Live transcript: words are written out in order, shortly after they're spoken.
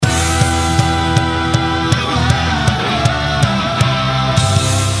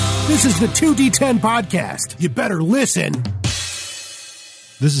This is the 2D10 podcast. You better listen.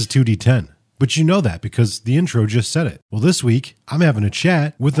 This is 2D10, but you know that because the intro just said it. Well, this week, I'm having a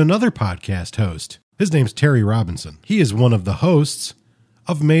chat with another podcast host. His name's Terry Robinson. He is one of the hosts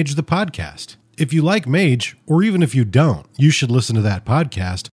of Mage the Podcast. If you like Mage, or even if you don't, you should listen to that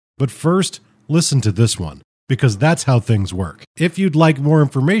podcast. But first, listen to this one, because that's how things work. If you'd like more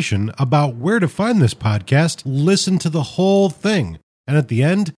information about where to find this podcast, listen to the whole thing. And at the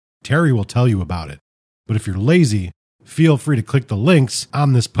end, Terry will tell you about it. But if you're lazy, feel free to click the links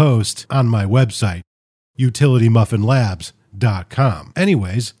on this post on my website, utilitymuffinlabs.com.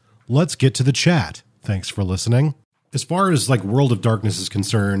 Anyways, let's get to the chat. Thanks for listening. As far as like World of Darkness is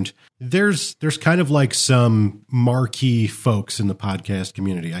concerned, there's kind of like some marquee folks in the podcast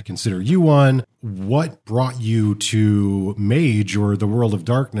community. I consider you one. What brought you to Mage or the World of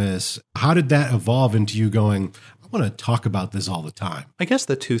Darkness? How did that evolve into you going, I want to talk about this all the time? I guess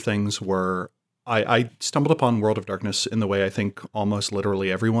the two things were, I stumbled upon World of Darkness in the way I think almost literally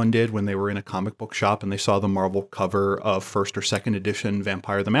everyone did when they were in a comic book shop and they saw the Marvel cover of first or second edition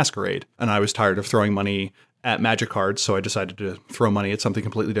Vampire the Masquerade. And I was tired of throwing money at Magic cards, so I decided to throw money at something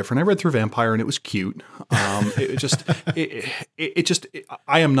completely different. I read through Vampire and it was cute. I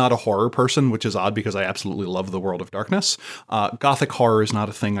am not a horror person, which is odd because I absolutely love the World of Darkness. Gothic horror is not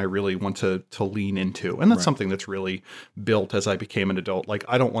a thing I really want to lean into. And that's something that's really built as I became an adult. Like,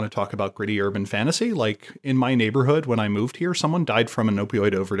 I don't want to talk about gritty urban fantasy. Like in my neighborhood, when I moved here, someone died from an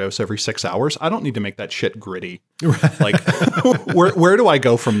opioid overdose every 6 hours. I don't need to make that shit gritty. Like, where do I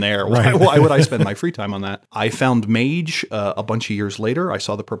go from there? Why would I spend my free time on that? I found Mage a bunch of years later. I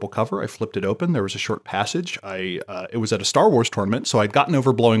saw the purple cover. I flipped it open. There was a short passage. It was at a Star Wars tournament, so I'd gotten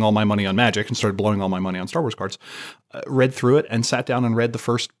over blowing all my money on Magic and started blowing all my money on Star Wars cards. Read through it and sat down and read the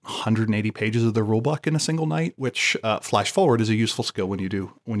first 180 pages of the rulebook in a single night, which flash forward is a useful skill when you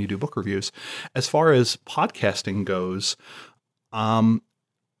do book reviews. As far as podcasting goes, I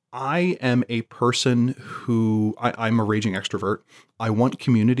am a person who I'm a raging extrovert. I want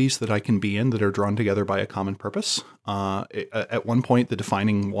communities that I can be in that are drawn together by a common purpose. At one point, the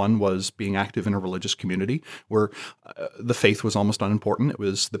defining one was being active in a religious community where the faith was almost unimportant. It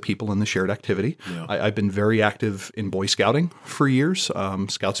was the people and the shared activity. Yeah. I've been very active in Boy Scouting for years.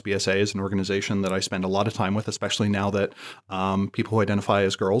 Scouts BSA is an organization that I spend a lot of time with, especially now that people who identify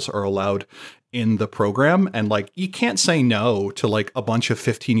as girls are allowed in the program. And like, you can't say no to like a bunch of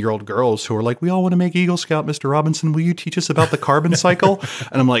 15-year-old girls who are like, we all want to make Eagle Scout, Mr. Robinson. Will you teach us about the carbon cycle?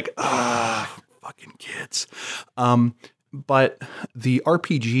 And I'm like, fucking kids. But the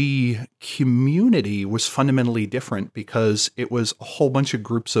RPG community was fundamentally different because it was a whole bunch of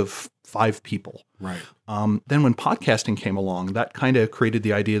groups of 5 people. Right. Then when podcasting came along, that kind of created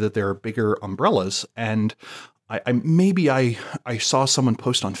the idea that there are bigger umbrellas. And I saw someone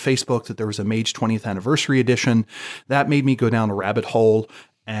post on Facebook that there was a Mage 20th anniversary edition. That made me go down a rabbit hole.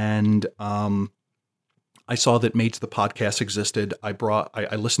 And I saw that Mage the Podcast existed. I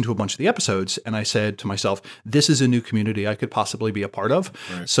listened to a bunch of the episodes and I said to myself, this is a new community I could possibly be a part of.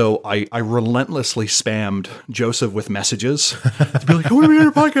 Right. So I relentlessly spammed Joseph with messages to be like, I want to be on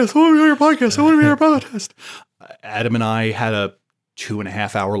your podcast. I want to be on your podcast. I want to be on your podcast. Adam and I had a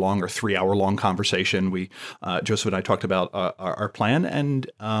 2.5 hour long or 3 hour long conversation. Joseph and I talked about our plan,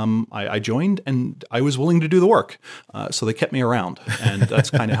 and I joined, and I was willing to do the work. So they kept me around, and that's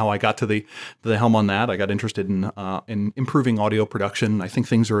kind of how I got to the helm on that. I got interested in improving audio production. I think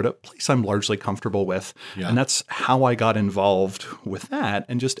things are at a place I'm largely comfortable with, and that's how I got involved with that.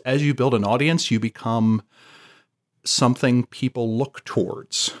 And just as you build an audience, you become something people look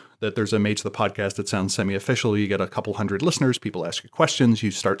towards. That there's a Mage the Podcast that sounds semi-official. You get a couple hundred listeners. People ask you questions. You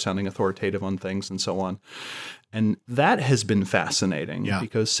start sounding authoritative on things and so on. And that has been fascinating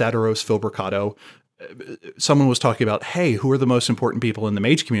because Satiros, Phil Bricado, someone was talking about, hey, who are the most important people in the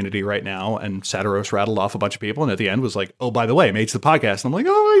Mage community right now? And Satiros rattled off a bunch of people. And at the end was like, oh, by the way, Mage the Podcast. And I'm like,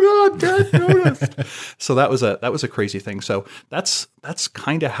 oh my God, Dad noticed. So that was a crazy thing. So that's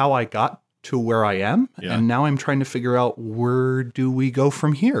kind of how I got to where I am. Yeah. And now I'm trying to figure out, where do we go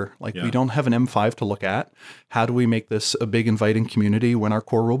from here? Like, we don't have an M5 to look at. How do we make this a big inviting community when our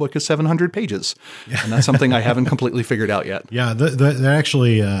core rulebook is 700 pages? Yeah. And that's something I haven't completely figured out yet. Yeah, that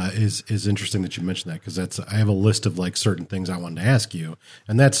actually is interesting that you mentioned that, because I have a list of like certain things I wanted to ask you,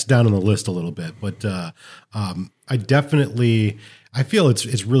 and that's down on the list a little bit. But I feel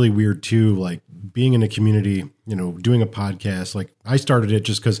it's really weird too, like being in a community, you know, doing a podcast. Like, I started it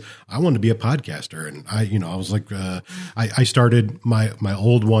just because I wanted to be a podcaster, and I was like, I started my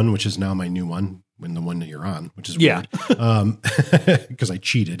old one, which is now my new one, in the one that you're on, which is Yeah. weird, because I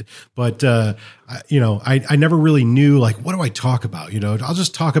cheated. But I never really knew, like, what do I talk about? I'll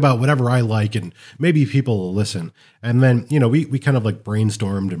just talk about whatever I like, and maybe people will listen. And then we kind of like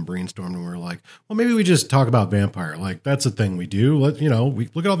brainstormed, and we were like, well, maybe we just talk about Vampire. Like, that's a thing we do. We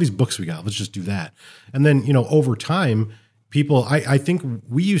look at all these books we got. Let's just do that. And then over time, people, I think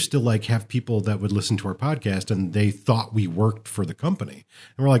we used to like have people that would listen to our podcast and they thought we worked for the company.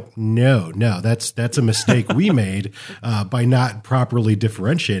 And we're like, no, that's a mistake we made by not properly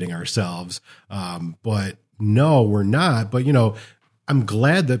differentiating ourselves. But no, we're not. But, I'm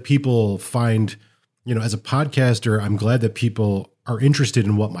glad that people find, as a podcaster, I'm glad that people are interested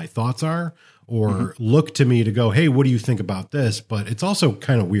in what my thoughts are, or look to me to go, hey, what do you think about this? But it's also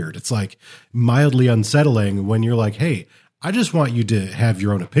kind of weird. It's like mildly unsettling when you're like, hey, I just want you to have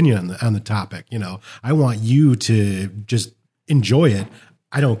your own opinion on the topic. I want you to just enjoy it.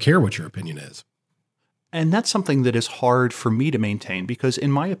 I don't care what your opinion is. And that's something that is hard for me to maintain because,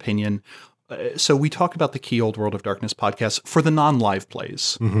 in my opinion, so we talk about the Key Old World of Darkness podcast for the non-live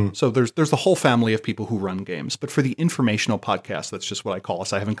plays. So there's the whole family of people who run games. But for the informational podcast, that's just what I call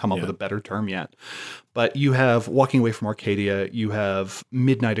us. I haven't come up with a better term yet. But you have Walking Away from Arcadia, you have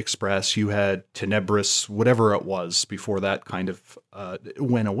Midnight Express, you had Tenebris, whatever it was before that kind of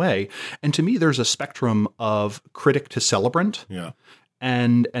went away. And to me, there's a spectrum of critic to celebrant. Yeah.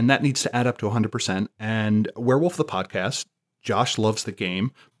 And that needs to add up to 100%. And Werewolf the Podcast, Josh loves the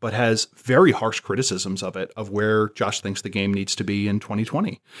game, but has very harsh criticisms of it, of where Josh thinks the game needs to be in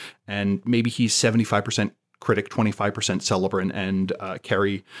 2020. And maybe he's 75% critic, 25% celebrant, and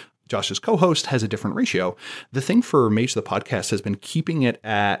Carrie, Josh's co-host, has a different ratio. The thing for Mage the Podcast has been keeping it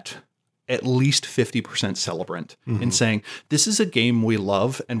at least 50% celebrant in saying, this is a game we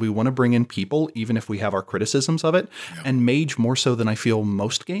love and we want to bring in people, even if we have our criticisms of it. Yeah. And Mage, more so than I feel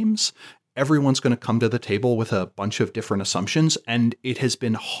most games, everyone's going to come to the table with a bunch of different assumptions. And it has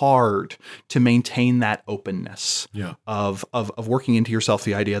been hard to maintain that openness of working into yourself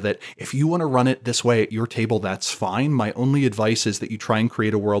the idea that if you want to run it this way at your table, that's fine. My only advice is that you try and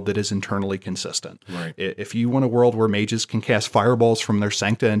create a world that is internally consistent. Right. If you want a world where mages can cast fireballs from their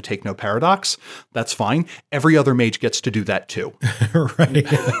sancta and take no paradox, that's fine. Every other mage gets to do that too. Right.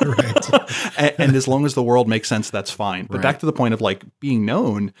 and as long as the world makes sense, that's fine. But back to the point of like being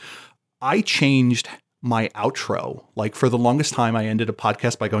known, I changed my outro. Like for the longest time, I ended a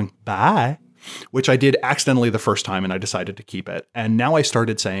podcast by going, bye, which I did accidentally the first time and I decided to keep it. And now I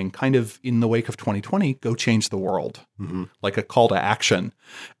started saying, kind of in the wake of 2020, go change the world, like a call to action.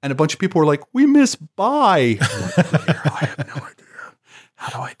 And a bunch of people were like, we miss bye. I have no idea.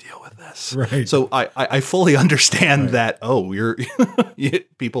 How do I deal with this? Right. So I fully understand that,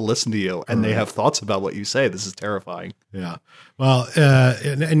 people listen to you and they have thoughts about what you say. This is terrifying. Yeah. Well,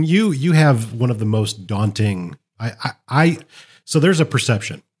 and you have one of the most daunting, so there's a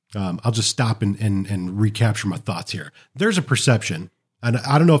perception. I'll just stop and recapture my thoughts here. There's a perception, and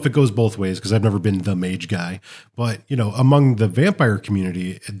I don't know if it goes both ways because I've never been the mage guy, but among the vampire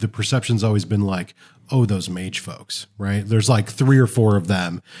community, the perception's always been like, oh, those mage folks, right? There's like 3 or 4 of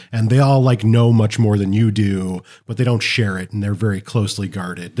them and they all like know much more than you do, but they don't share it and they're very closely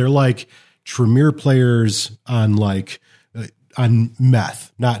guarded. They're like Tremere players on like on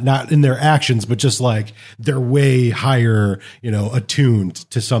meth, not in their actions, but just like they're way higher, attuned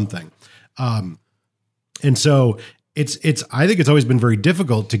to something. And so I think it's always been very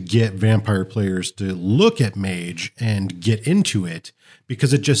difficult to get vampire players to look at mage and get into it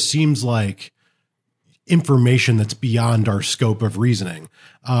because it just seems like information that's beyond our scope of reasoning.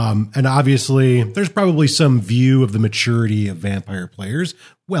 And obviously there's probably some view of the maturity of vampire players,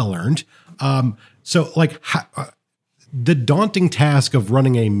 well earned. So like the daunting task of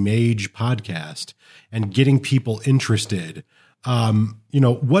running a mage podcast and getting people interested,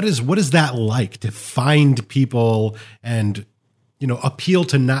 what is that like to find people and, appeal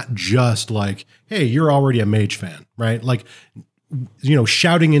to not just like, hey, you're already a mage fan, right? Like,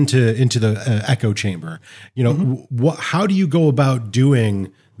 shouting into the echo chamber, how do you go about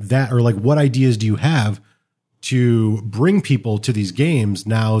doing that? Or like, what ideas do you have to bring people to these games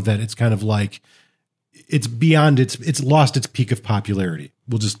now that it's kind of like, it's beyond it's lost its peak of popularity.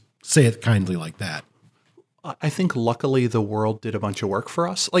 We'll just say it kindly like that. I think luckily the world did a bunch of work for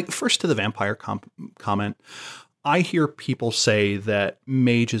us. Like first to the vampire comment, I hear people say that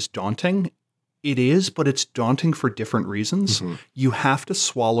mage is daunting. It is, but it's daunting for different reasons. You have to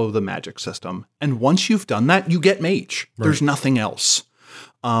swallow the magic system. And once you've done that, you get mage. Right. There's nothing else.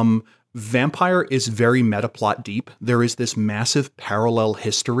 Vampire is very metaplot deep. There is this massive parallel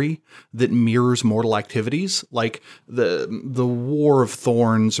history that mirrors mortal activities, like the War of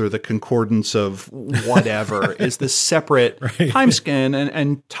Thorns or the Concordance of whatever is this separate time scan.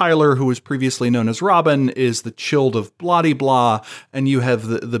 And Tyler, who was previously known as Robin, is the Chilled of Blah-de-Blah. And you have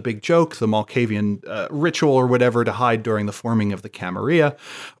the big joke, the Malkavian ritual or whatever to hide during the forming of the Camarilla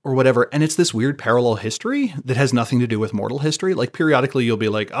or whatever. And it's this weird parallel history that has nothing to do with mortal history. Like periodically you'll be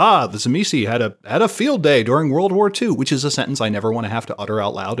like, the Tzimisce had a field day during World War II, which is a sentence I never want to have to utter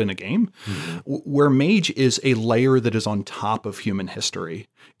out loud in a game. Where Mage is a layer that is on top of human history.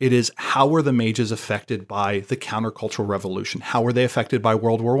 It is, how were the mages affected by the countercultural revolution? How were they affected by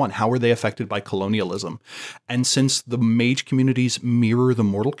World War I? How were they affected by colonialism? And since the mage communities mirror the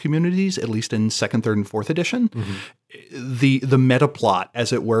mortal communities, at least in 2nd, 3rd, and 4th edition, the meta plot,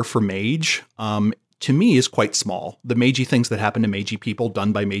 as it were, for Mage, to me, is quite small. The magey things that happen to magey people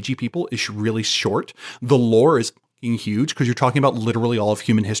done by magey people is really short. The lore is huge because you're talking about literally all of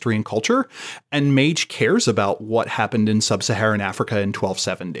human history and culture. And Mage cares about what happened in sub-Saharan Africa in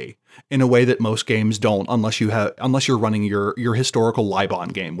 1270 in a way that most games don't, unless you're running your historical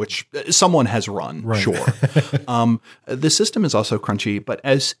Libon game, which someone has run, sure. The system is also crunchy, but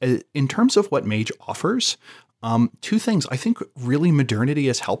as in terms of what Mage offers, two things I think really modernity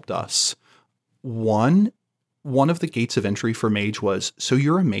has helped us. One of the gates of entry for Mage was, so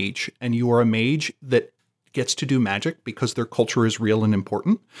you're a mage, and you are a mage that gets to do magic because their culture is real and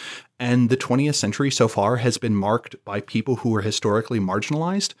important. And the 20th century so far has been marked by people who were historically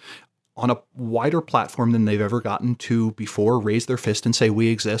marginalized on a wider platform than they've ever gotten to before, raise their fist and say, we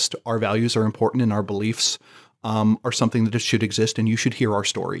exist, our values are important, and our beliefs are something that should exist, and you should hear our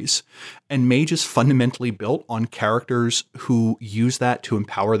stories. And Mage is fundamentally built on characters who use that to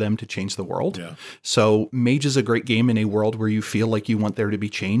empower them to change the world. Yeah. So Mage is a great game in a world where you feel like you want there to be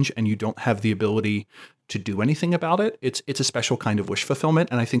change and you don't have the ability to do anything about it. It's a special kind of wish fulfillment,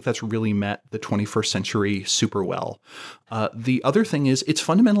 and I think that's really met the 21st century super well. The other thing is, it's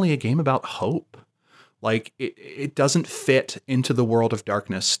fundamentally a game about hope. Like it doesn't fit into the world of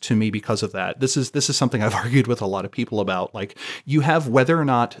darkness to me because of that. This is something I've argued with a lot of people about. Like, you have whether or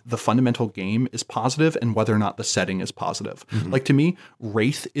not the fundamental game is positive and whether or not the setting is positive. Like, to me,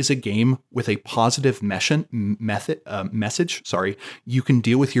 Wraith is a game with a positive message. You can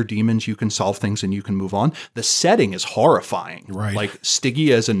deal with your demons, you can solve things, and you can move on. The setting is horrifying. Right. Like,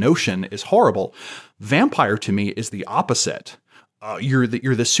 Stygia as a notion is horrible. Vampire to me is the opposite. You're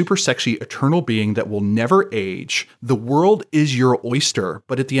the super sexy eternal being that will never age. The world is your oyster,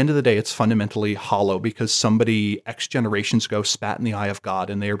 but at the end of the day, it's fundamentally hollow because somebody X generations ago spat in the eye of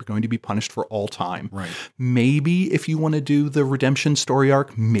God, and they are going to be punished for all time. Right. Maybe if you want to do the redemption story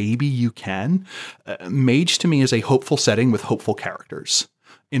arc, maybe you can. Mage to me is a hopeful setting with hopeful characters,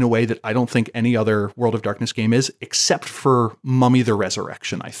 in a way that I don't think any other World of Darkness game is, except for Mummy the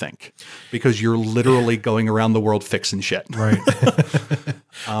Resurrection, I think, because you're literally going around the world fixing shit. Right.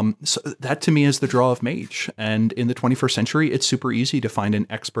 So that to me is the draw of Mage. And in the 21st century, it's super easy to find an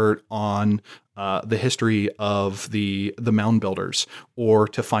expert on the history of the mound builders, or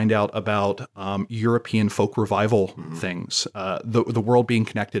to find out about European folk revival things. The world being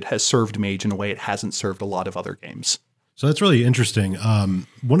connected has served Mage in a way it hasn't served a lot of other games. So that's really interesting.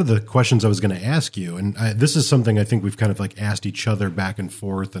 One of the questions I was going to ask you, and this is something I think we've kind of like asked each other back and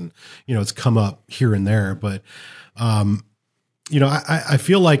forth, and, you know, it's come up here and there, but, you know, I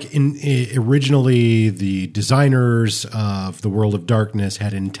feel like originally the designers of the World of Darkness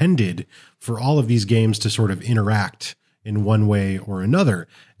had intended for all of these games to sort of interact in one way or another.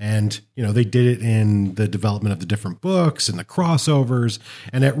 And, you know, they did it in the development of the different books and the crossovers,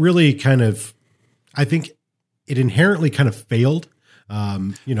 and it really kind of, I think, it inherently kind of failed,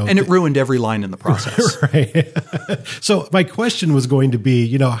 you know, and it ruined every line in the process. Right. So my question was going to be,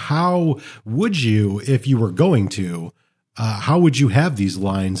 you know, how would you, if you were going to, how would you have these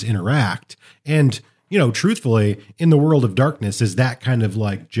lines interact? And, you know, truthfully, in the World of Darkness, is that kind of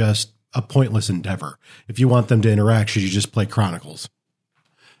like just a pointless endeavor? If you want them to interact, should you just play Chronicles?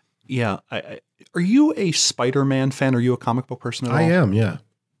 Yeah. Are you a Spider-Man fan? Are you a comic book person at all? I am, yeah.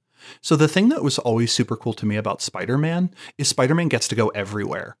 So the thing that was always super cool to me about Spider-Man is Spider-Man gets to go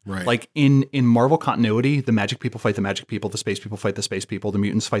everywhere. Right. Like in Marvel continuity, the magic people fight the magic people, the space people fight the space people, the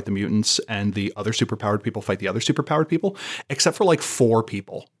mutants fight the mutants, and the other superpowered people fight the other superpowered people, except for like 4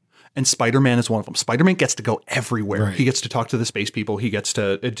 people. And Spider-Man is one of them. Spider-Man gets to go everywhere. Right. He gets to talk to the space people. He gets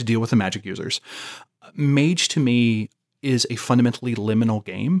to deal with the magic users. Mage to me is a fundamentally liminal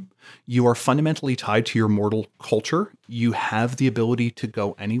game. You are fundamentally tied to your mortal culture. You have the ability to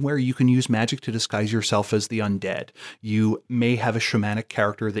go anywhere. You can use magic to disguise yourself as the undead. You may have a shamanic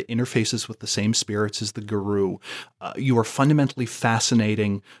character that interfaces with the same spirits as the guru. You are fundamentally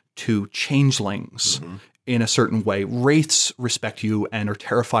fascinating to changelings in a certain way. Wraiths respect you and are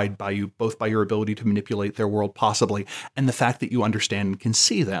terrified by you, both by your ability to manipulate their world possibly, and the fact that you understand and can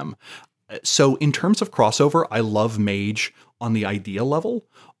see them. So in terms of crossover, I love Mage on the idea level.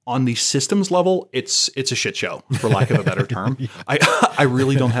 On the systems level, it's a shit show, for lack of a better term. I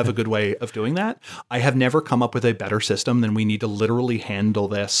really don't have a good way of doing that. I have never come up with a better system than we need to literally handle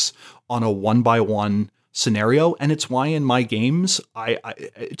this on a 1-by-1 scenario. And it's why in my games,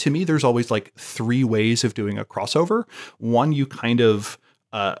 to me, there's always like 3 ways of doing a crossover. One, you kind of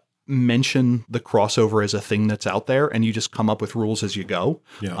mention the crossover as a thing that's out there, and you just come up with rules as you go.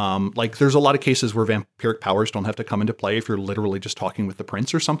 Like there's a lot of cases where vampiric powers don't have to come into play if you're literally just talking with the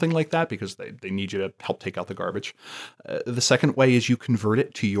prince or something like that, because they need you to help take out the garbage. The second way is you convert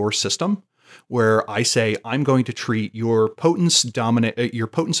it to your system, where I say, I'm going to treat your potence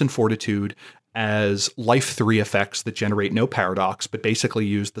and fortitude as life 3 effects that generate no paradox, but basically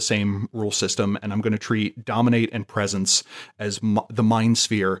use the same rule system. And I'm going to treat dominate and presence as the mind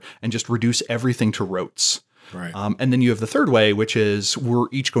sphere and just reduce everything to rotes. Right. And then you have the third way, which is we're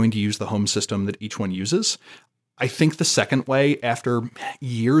each going to use the home system that each one uses. I think the second way, after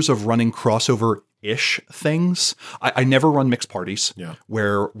years of running crossover-ish things, I never run mixed parties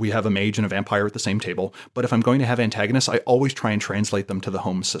where we have a mage and a vampire at the same table. But if I'm going to have antagonists, I always try and translate them to the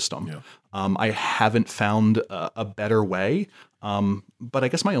home system. I haven't found a better way. But I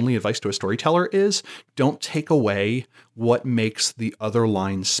guess my only advice to a storyteller is don't take away what makes the other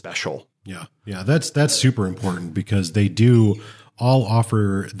lines special. Yeah, that's super important, because they do all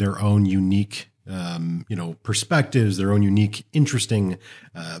offer their own unique perspectives, their own unique, interesting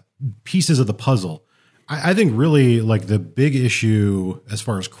pieces of the puzzle. I think really like the big issue as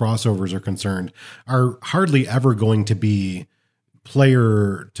far as crossovers are concerned are hardly ever going to be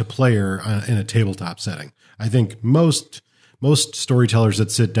player to player in a tabletop setting. I think most storytellers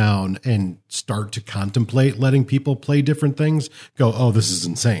that sit down and start to contemplate letting people play different things go, oh, this is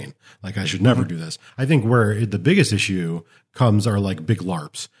insane. Like, I should never do this. I think where the biggest issue comes are like big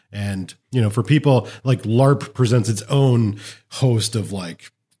LARPs. And, for people, like LARP presents its own host of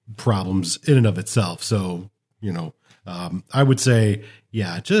like problems in and of itself. So, I would say,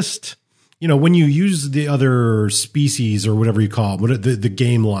 just, when you use the other species or whatever you call them, the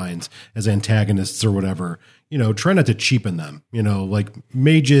game lines as antagonists or whatever, try not to cheapen them. Like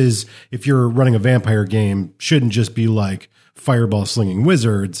mages, if you're running a vampire game, shouldn't just be like fireball slinging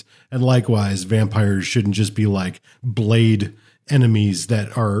wizards. And likewise, vampires shouldn't just be like blade enemies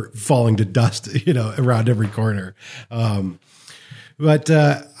that are falling to dust, around every corner. But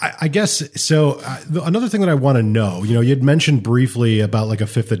I guess so. Another thing that I want to know, you'd mentioned briefly about like a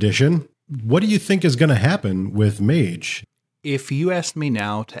 5th edition. What do you think is going to happen with Mage? If you asked me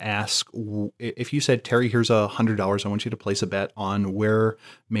now to ask, if you said, Terry, here's $100, I want you to place a bet on where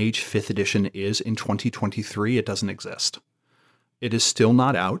Mage 5th edition is in 2023, it doesn't exist. It is still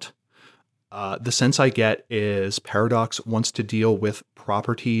not out. The sense I get is Paradox wants to deal with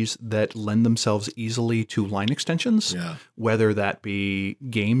properties that lend themselves easily to line extensions, whether that be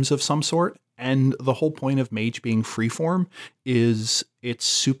games of some sort. And the whole point of Mage being freeform is it's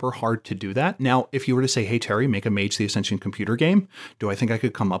super hard to do that. Now, if you were to say, hey, Terry, make a Mage the Ascension computer game, do I think I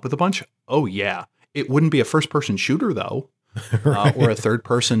could come up with a bunch? Oh, yeah. It wouldn't be a first-person shooter, though. Right. Or a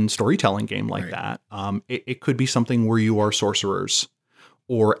third-person storytelling game like that. It could be something where you are sorcerers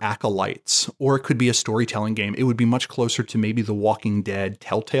or acolytes, or it could be a storytelling game. It would be much closer to maybe the Walking Dead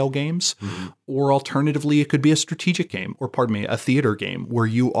Telltale games, or alternatively, it could be a strategic game, or a theater game where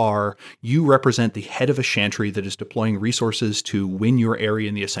you represent the head of a chantry that is deploying resources to win your area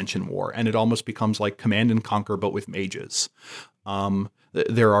in the Ascension War. And it almost becomes like Command and Conquer, but with mages.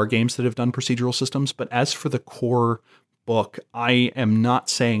 There are games that have done procedural systems, but as for the core book, I am not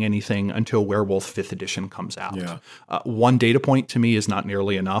saying anything until Werewolf 5th edition comes out. One data point to me is not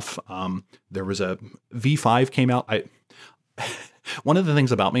nearly enough. There was a V5 came out. One of the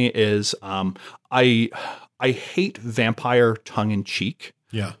things about me is I hate vampire tongue in cheek.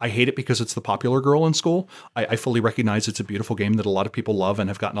 I hate it because it's the popular girl in school. I fully recognize it's a beautiful game that a lot of people love and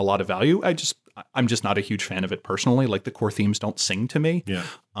have gotten a lot of value. I'm just not a huge fan of it personally. Like the core themes don't sing to me.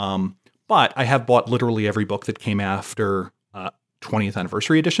 But I have bought literally every book that came after 20th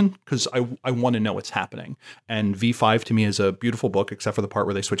anniversary edition because I want to know what's happening. And V5 to me is a beautiful book, except for the part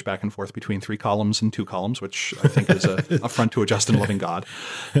where they switch back and forth between 3 columns and 2 columns, which I think is a affront to a just and loving God.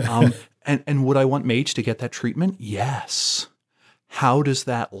 And would I want Mage to get that treatment? Yes. How does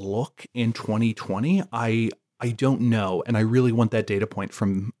that look in 2020? I don't know, and I really want that data point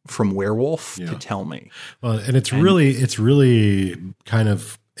from Werewolf to tell me. Well, and it's really kind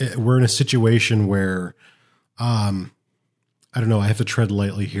of, we're in a situation where, I don't know, I have to tread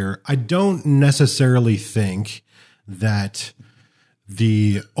lightly here. I don't necessarily think that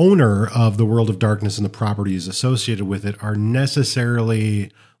the owner of the World of Darkness and the properties associated with it are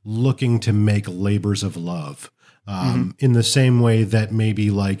necessarily looking to make labors of love. In the same way that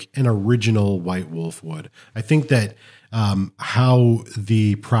maybe like an original White Wolf would. I think that how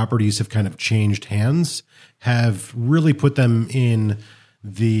the properties have kind of changed hands have really put them in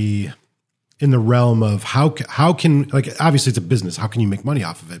the realm of how can, like, obviously it's a business. How can you make money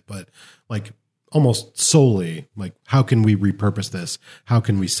off of it? But like almost solely, like, how can we repurpose this? How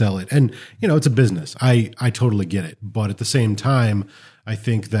can we sell it? And, you know, it's a business. I totally get it. But at the same time, I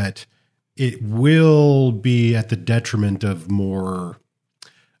think that it will be at the detriment of more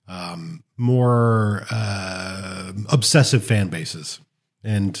obsessive fan bases.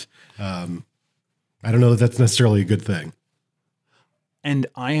 And I don't know that that's necessarily a good thing. And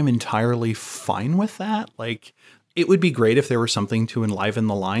I am entirely fine with that. Like, it would be great if there was something to enliven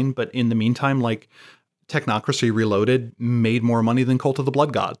the line. But in the meantime, like, Technocracy Reloaded made more money than Cult of the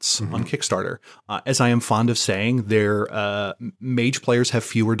Blood Gods on Kickstarter. As I am fond of saying, their Mage players have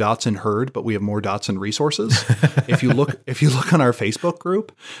fewer dots in herd, but we have more dots in resources. If you look on our Facebook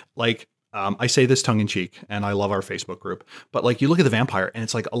group, like, I say this tongue in cheek, and I love our Facebook group, but like, you look at the vampire, and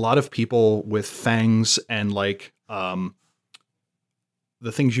it's like a lot of people with fangs and like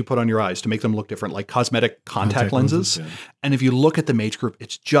the things you put on your eyes to make them look different, like cosmetic contact lenses. Yeah. And if you look at the Mage group,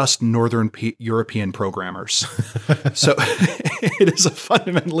 it's just Northern European programmers. So it is a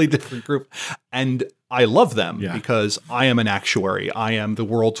fundamentally different group. And I love them because I am an actuary. I am the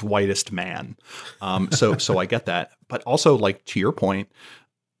world's whitest man. So I get that. But also, like, to your point,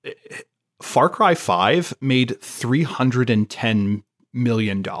 Far Cry 5 made $310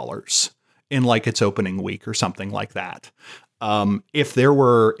 million in like its opening week or something like that. If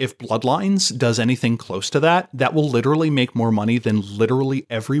Bloodlines does anything close to that, that will literally make more money than literally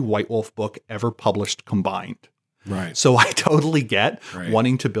every White Wolf book ever published combined. Right. So I totally get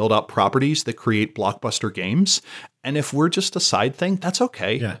wanting to build up properties that create blockbuster games. And if we're just a side thing, that's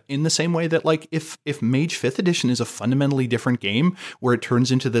okay. Yeah. In the same way that, like, if Mage 5th edition is a fundamentally different game where it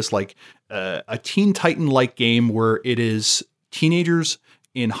turns into this like a Teen Titan-like game where it is teenagers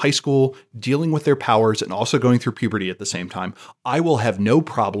in high school dealing with their powers and also going through puberty at the same time, I will have no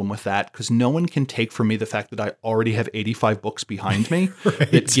problem with that, because no one can take from me the fact that I already have 85 books behind me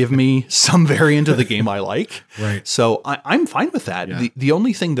that give me some variant of the game I like. Right. So I'm fine with that. Yeah. The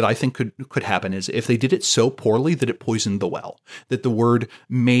only thing that I think could happen is if they did it so poorly that it poisoned the well, that the word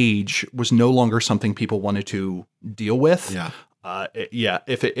mage was no longer something people wanted to deal with. Yeah.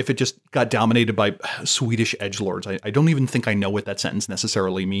 If it just got dominated by Swedish edgelords, I don't even think I know what that sentence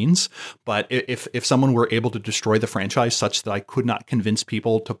necessarily means. But if someone were able to destroy the franchise such that I could not convince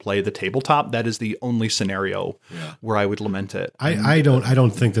people to play the tabletop, that is the only scenario where I would lament it. I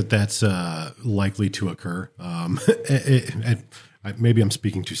don't think that that's likely to occur. Maybe I'm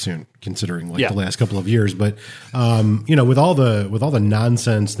speaking too soon, considering like the last couple of years. But you know, with all the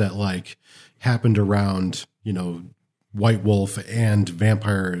nonsense that like happened around, you know, White Wolf and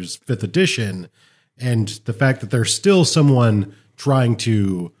Vampires 5th edition, and the fact that there's still someone trying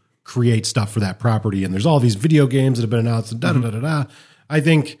to create stuff for that property, and there's all these video games that have been announced, and I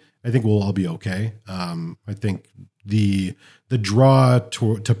think we'll all be okay. I think the draw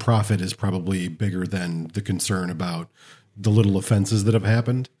to profit is probably bigger than the concern about the little offenses that have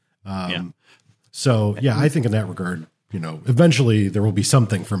happened. So yeah, I think in that regard, you know, eventually there will be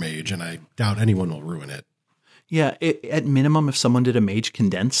something for Mage, and I doubt anyone will ruin it. Yeah, at minimum, if someone did a Mage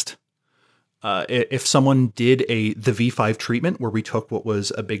condensed, if someone did the V5 treatment where we took what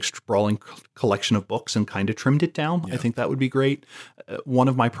was a big sprawling collection of books and kind of trimmed it down, I think that would be great. One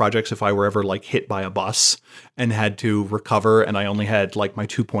of my projects, if I were ever like hit by a bus and had to recover and I only had like my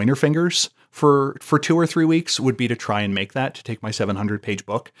 2 pointer fingers for 2 or 3 weeks, would be to try and make that, to take my 700-page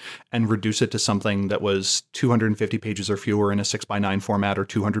book and reduce it to something that was 250 pages or fewer in a 6x9 format, or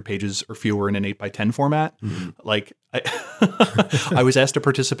 200 pages or fewer in an 8x10 format. Like, I was asked to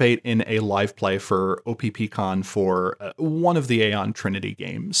participate in a live play for OPPCon for one of the Aeon Trinity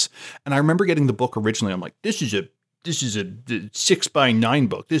games. And I remember getting the book originally. I'm like, this is a 6x9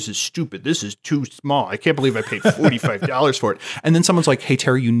 book. This is stupid. This is too small. I can't believe I paid $45 for it. And then someone's like, hey,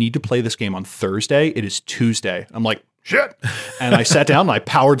 Terry, you need to play this game on Thursday. It is Tuesday. I'm like, shit. And I sat down and I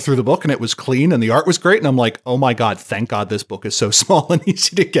powered through the book and it was clean and the art was great. And I'm like, oh my God, thank God this book is so small and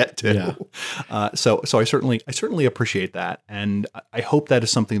easy to get to. Yeah. So I certainly appreciate that. And I hope that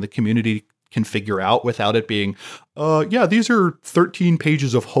is something the community can figure out without it being, these are 13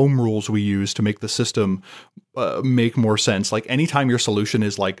 pages of home rules we use to make the system make more sense. Like anytime your solution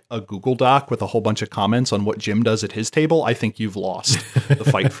is like a Google Doc with a whole bunch of comments on what Jim does at his table, I think you've lost the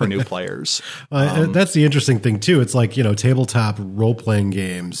fight for new players. That's the interesting thing too. It's like, tabletop role-playing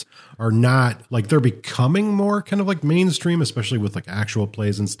games are not like, they're becoming more kind of like mainstream, especially with like actual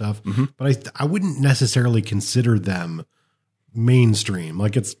plays and stuff. Mm-hmm. But I wouldn't necessarily consider them mainstream.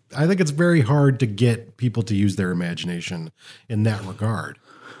 Like I think it's very hard to get people to use their imagination in that regard.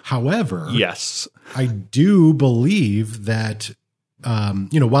 However, yes, I do believe that,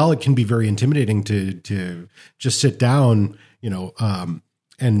 while it can be very intimidating to just sit down,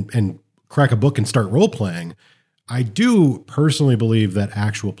 and crack a book and start role playing, I do personally believe that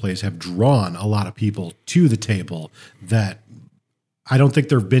actual plays have drawn a lot of people to the table that I don't think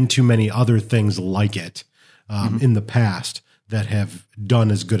there have been too many other things like it in the past that have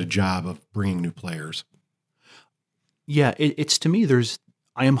done as good a job of bringing new players. Yeah, it's to me,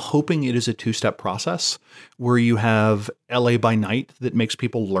 I am hoping it is a two-step process where you have LA by Night that makes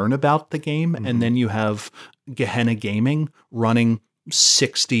people learn about the game, and then you have Gehenna Gaming running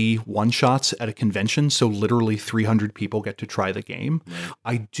 60 one-shots at a convention, so literally 300 people get to try the game. Right.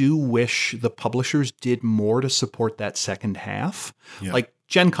 I do wish the publishers did more to support that second half. Yeah. Like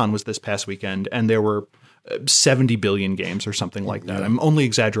Gen Con was this past weekend, and there were 70 billion games or something like that. Yeah. I'm only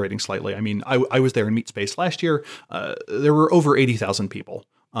exaggerating slightly. I mean, I was there in Meat Space last year. There were over 80,000 people.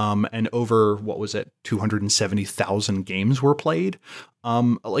 And over, 270,000 games were played.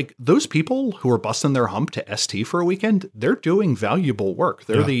 Like those people who are busting their hump to ST for a weekend, they're doing valuable work.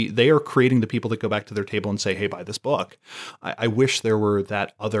 They are creating the people that go back to their table and say, hey, buy this book. I wish there were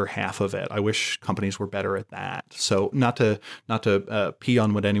that other half of it. I wish companies were better at that. So not to pee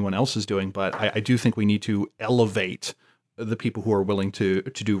on what anyone else is doing, but I do think we need to elevate the people who are willing to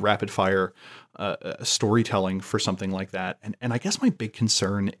do rapid fire storytelling for something like that. And I guess my big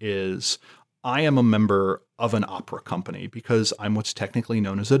concern is I am a member of an opera company because I'm what's technically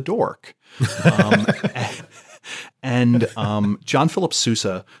known as a dork. And John Philip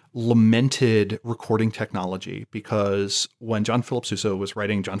Sousa lamented recording technology because when John Philip Sousa was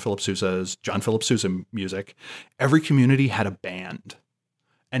writing John Philip Sousa's John Philip Sousa music, every community had a band.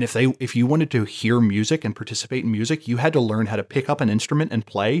 And if you wanted to hear music and participate in music, you had to learn how to pick up an instrument and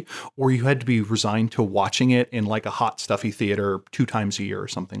play, or you had to be resigned to watching it in like a hot, stuffy theater 2 times a year or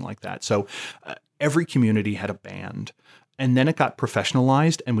something like that. So every community had a band. And then it got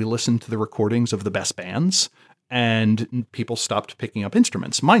professionalized and we listened to the recordings of the best bands and people stopped picking up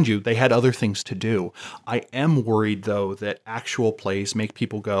instruments. Mind you, they had other things to do. I am worried, though, that actual plays make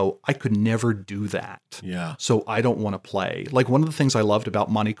people go, I could never do that. Yeah. So I don't want to play. Like one of the things I loved about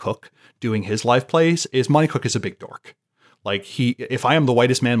Monty Cook doing his live plays is Monty Cook is a big dork. Like if I am the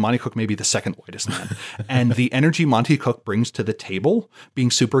whitest man, Monty Cook may be the second whitest man. And the energy Monty Cook brings to the table,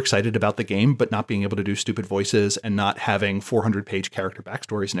 being super excited about the game, but not being able to do stupid voices and not having 400-page character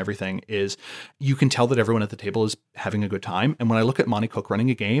backstories and everything, is you can tell that everyone at the table is having a good time. And when I look at Monty Cook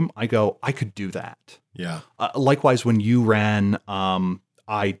running a game, I go, I could do that. Yeah. Likewise, when you ran,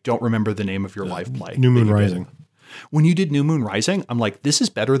 I don't remember the name of your live play. New Moon Rising. When you did New Moon Rising, I'm like, this is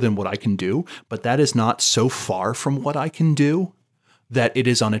better than what I can do, but that is not so far from what I can do that it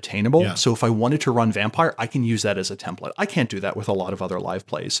is unattainable. Yeah. So if I wanted to run Vampire, I can use that as a template. I can't do that with a lot of other live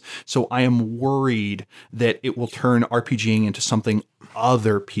plays. So I am worried that it will turn RPGing into something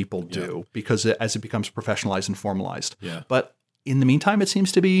other people do because as it becomes professionalized and formalized. Yeah. But in the meantime, it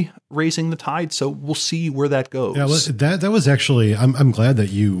seems to be raising the tide. So we'll see where that goes. Yeah, well, that was actually, I'm glad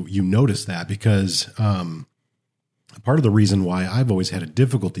that you noticed that because, part of the reason why I've always had a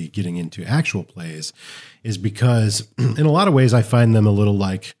difficulty getting into actual plays is because in a lot of ways I find them a little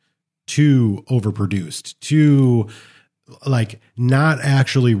like too overproduced, too like not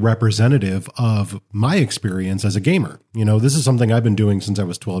actually representative of my experience as a gamer. You know, this is something I've been doing since I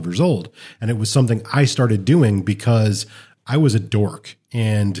was 12 years old. And it was something I started doing because I was a dork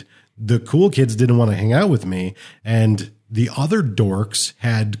and the cool kids didn't want to hang out with me. And the other dorks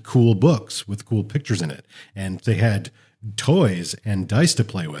had cool books with cool pictures in it, and they had toys and dice to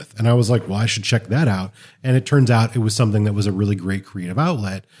play with. And I was like, well, I should check that out. And it turns out it was something that was a really great creative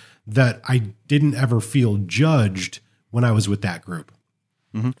outlet that I didn't ever feel judged when I was with that group.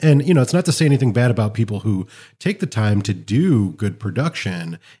 And, you know, it's not to say anything bad about people who take the time to do good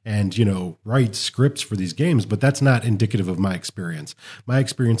production and, you know, write scripts for these games, but that's not indicative of my experience. My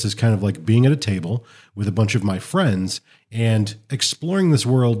experience is kind of like being at a table with a bunch of my friends and exploring this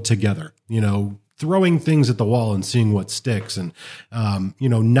world together, you know, throwing things at the wall and seeing what sticks, and you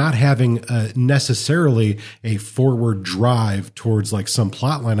know, not having necessarily a forward drive towards like some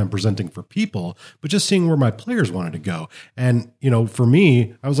plot line I'm presenting for people, but just seeing where my players wanted to go. And, you know, for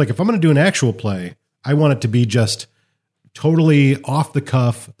me, I was like, if I'm going to do an actual play, I want it to be just totally off the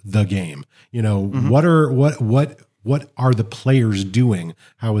cuff, the game. You know, what are the players doing?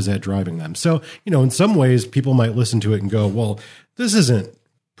 How is that driving them? So, you know, in some ways people might listen to it and go, well, this isn't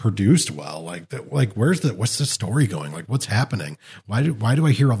produced well. Like what's the story going? Like, what's happening? Why do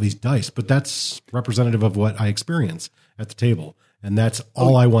I hear all these dice? But that's representative of what I experience at the table. And that's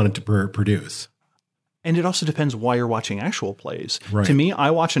all I wanted to produce. And it also depends why you're watching actual plays. Right. To me, I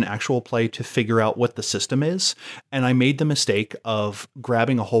watch an actual play to figure out what the system is. And I made the mistake of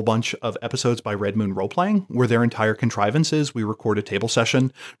grabbing a whole bunch of episodes by Red Moon Role Playing, where their entire contrivance is we record a table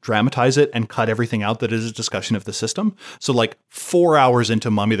session, dramatize it, and cut everything out that is a discussion of the system. So like 4 hours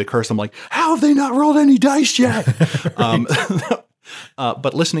into Mummy the Curse, I'm like, how have they not rolled any dice yet?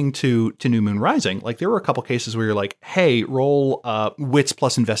 But listening to New Moon Rising, like there were a couple cases where you're like, hey, roll wits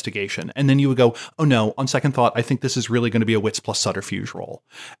plus investigation. And then you would go, oh no, on second thought, I think this is really going to be a wits plus subterfuge roll.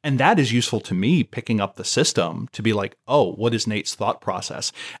 And that is useful to me picking up the system to be like, oh, what is Nate's thought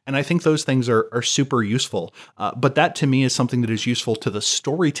process? And I think those things are super useful. But that to me is something that is useful to the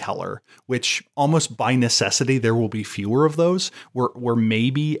storyteller, which almost by necessity, there will be fewer of those where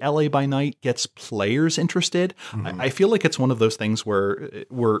maybe LA by Night gets players interested. I feel like it's one of those things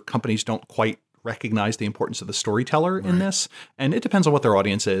where companies don't quite recognize the importance of the storyteller in this. And it depends on what their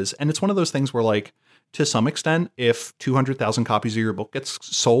audience is. And it's one of those things where, like, to some extent, if 200,000 copies of your book gets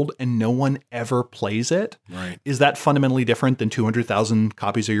sold and no one ever plays it, is that fundamentally different than 200,000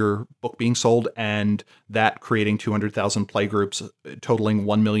 copies of your book being sold and that creating 200,000 play groups totaling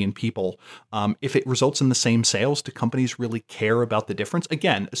 1 million people? If it results in the same sales, do companies really care about the difference?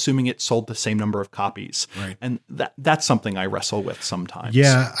 Again, assuming it sold the same number of copies. And that's something I wrestle with sometimes.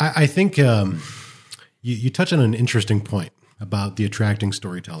 Yeah, I think you touch on an interesting point about the attracting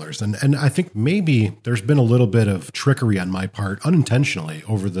storytellers. And I think maybe there's been a little bit of trickery on my part unintentionally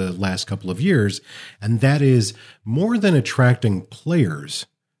over the last couple of years. And that is, more than attracting players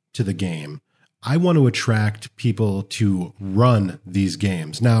to the game, I want to attract people to run these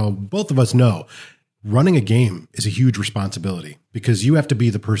games. Now, both of us know running a game is a huge responsibility because you have to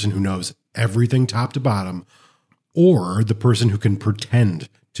be the person who knows everything top to bottom, or the person who can pretend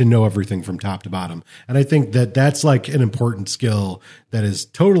to know everything from top to bottom. And I think that that's like an important skill that is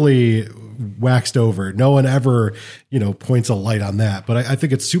totally waxed over. No one ever, you know, points a light on that. But I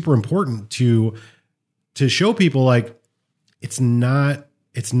think it's super important to show people like it's not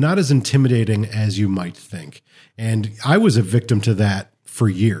as intimidating as you might think. And I was a victim to that for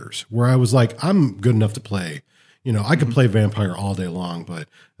years, where I was like, I'm good enough to play. You know, I could play Vampire all day long, but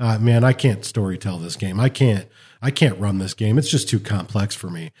man, I can't storytell this game. I can't run this game. It's just too complex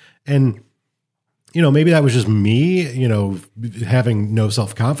for me. And, you know, maybe that was just me, you know, having no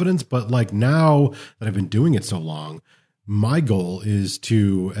self-confidence, but like now that I've been doing it so long, my goal is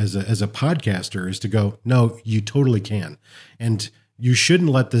to, as a podcaster, is to go, no, you totally can. And you shouldn't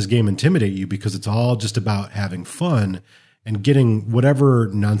let this game intimidate you, because it's all just about having fun and getting whatever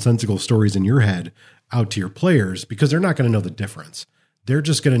nonsensical stories in your head out to your players, because they're not going to know the difference. They're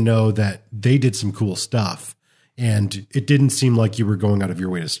just going to know that they did some cool stuff and it didn't seem like you were going out of your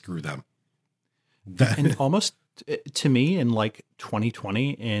way to screw them. And almost to me, in like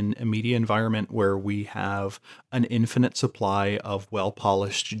 2020, in a media environment where we have an infinite supply of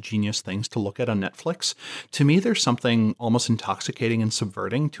well-polished genius things to look at on Netflix, to me, there's something almost intoxicating and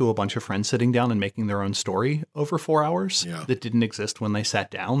subverting to a bunch of friends sitting down and making their own story over 4 hours that didn't exist when they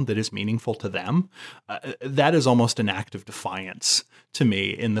sat down, that is meaningful to them. That is almost an act of defiance to me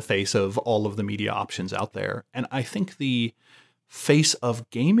in the face of all of the media options out there. And I think the face of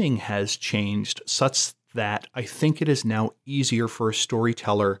gaming has changed such that I think it is now easier for a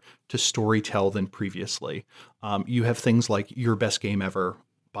storyteller to storytell than previously. You have things like Your Best Game Ever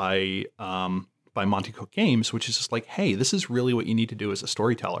by Monte Cook Games, which is just like, hey, this is really what you need to do as a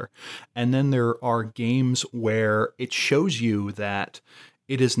storyteller. And then there are games where it shows you that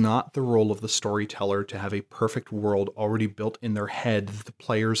it is not the role of the storyteller to have a perfect world already built in their head that the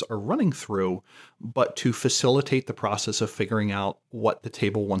players are running through, but to facilitate the process of figuring out what the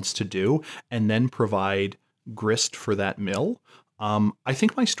table wants to do and then provide grist for that mill. I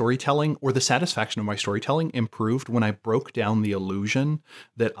think my storytelling, or the satisfaction of my storytelling, improved when I broke down the illusion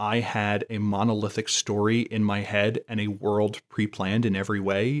that I had a monolithic story in my head and a world pre-planned in every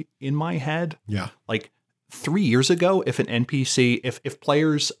way in my head. Yeah. Like 3 years ago, if an NPC, if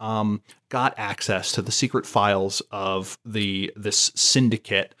players got access to the secret files of this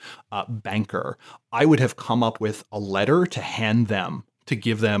syndicate banker, I would have come up with a letter to hand them to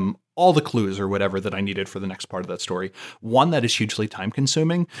give them all the clues or whatever that I needed for the next part of that story. One, that is hugely time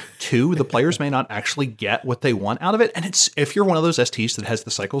consuming. Two, the players may not actually get what they want out of it. And if you're one of those STs that has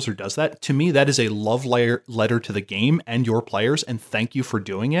the cycles or does that, to me, that is a love letter to the game and your players. And thank you for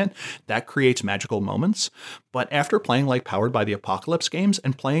doing it. That creates magical moments. But after playing like Powered by the Apocalypse games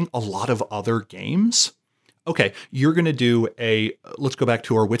and playing a lot of other games, okay, you're going to do let's go back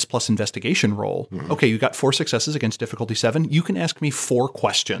to our Wits Plus investigation roll. Mm-hmm. Okay, you got 4 successes against difficulty 7. You can ask me 4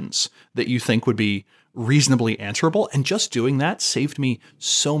 questions that you think would be reasonably answerable. And just doing that saved me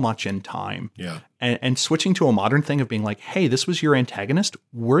so much in time. Yeah. And switching to a modern thing of being like, hey, this was your antagonist.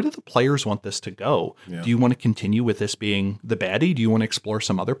 Where do the players want this to go? Yeah. Do you want to continue with this being the baddie? Do you want to explore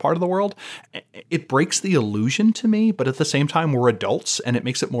some other part of the world? It breaks the illusion to me, but at the same time, we're adults, and it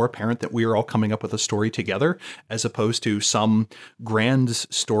makes it more apparent that we are all coming up with a story together, as opposed to some grand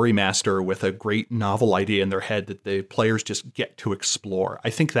story master with a great novel idea in their head that the players just get to explore. I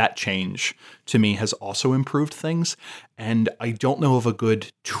think that change to me has also improved things. And I don't know of a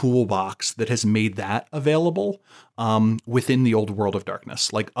good toolbox that has made that available within the old World of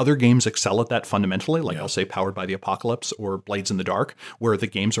Darkness. Like, other games excel at that fundamentally, like I'll say Powered by the Apocalypse or Blades in the Dark, where the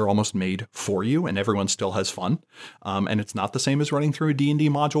games are almost made for you and everyone still has fun. And it's not the same as running through a D&D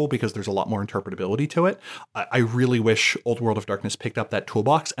module because there's a lot more interpretability to it. I really wish Old World of Darkness picked up that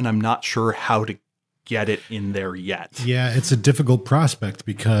toolbox, and I'm not sure how to get it in there yet. Yeah, it's a difficult prospect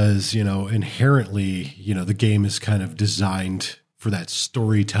because, inherently, the game is kind of designed for that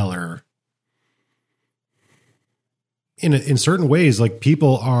storyteller. In certain ways, like,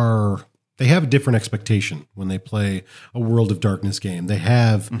 they have a different expectation when they play a World of Darkness game. They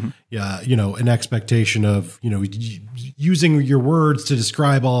have, an expectation of, using your words to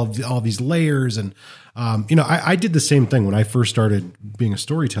describe all these layers. And, I did the same thing when I first started being a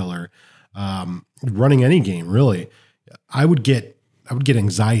storyteller. Running any game, really, I would get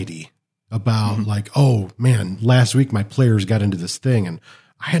anxiety about like, oh man, last week my players got into this thing and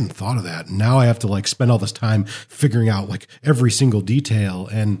I hadn't thought of that. And now I have to like spend all this time figuring out like every single detail.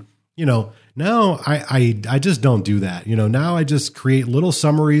 And, now I just don't do that. Now I just create little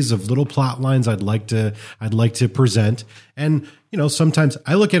summaries of little plot lines I'd like to present. And, sometimes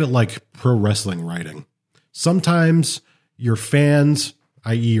I look at it like pro wrestling writing. Sometimes your fans,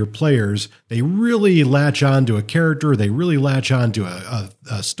 i.e. your players, they really latch on to a character, they really latch on to a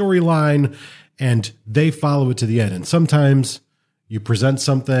storyline, and they follow it to the end. And sometimes you present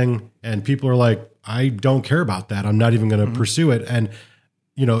something and people are like, I don't care about that. I'm not even going to pursue it. And,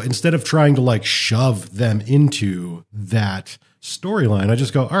 instead of trying to like shove them into that storyline, I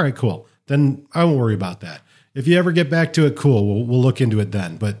just go, all right, cool. Then I won't worry about that. If you ever get back to it, cool. We'll look into it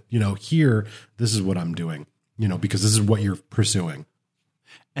then. But, here, this is what I'm doing, because this is what you're pursuing.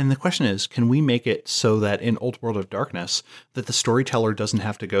 And the question is, can we make it so that in Old World of Darkness, that the storyteller doesn't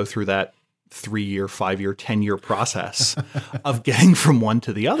have to go through that 3-year, 5-year, 10-year process of getting from one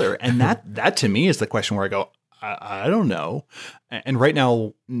to the other? And that to me is the question where I go, I don't know. And right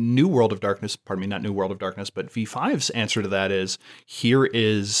now, New World of Darkness, pardon me, not New World of Darkness, but V5's answer to that is, here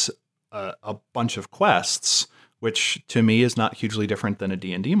is a bunch of quests, which to me is not hugely different than a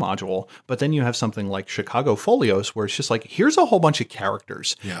D&D module. But then you have something like Chicago Folios, where it's just like, here's a whole bunch of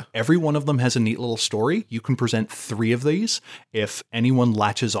characters. Yeah. Every one of them has a neat little story. You can present 3 of these. If anyone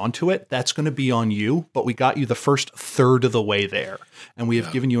latches onto it, that's going to be on you. But we got you the first third of the way there. And we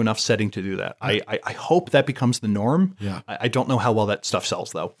have given you enough setting to do that. I hope that becomes the norm. Yeah. I don't know how well that stuff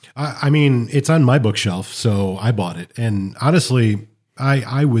sells, though. I mean, it's on my bookshelf, so I bought it. And honestly,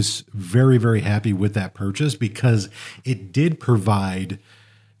 I was very, very happy with that purchase because it did provide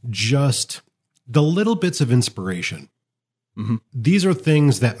just the little bits of inspiration. Mm-hmm. These are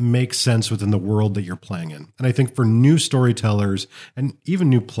things that make sense within the world that you're playing in. And I think for new storytellers and even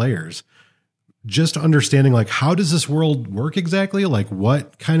new players, just understanding like, how does this world work exactly? Like,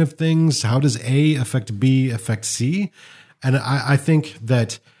 what kind of things, how does A affect B affect C? And I think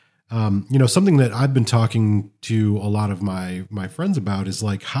that, something that I've been talking to a lot of my friends about is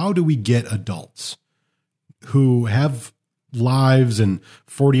like, how do we get adults who have lives and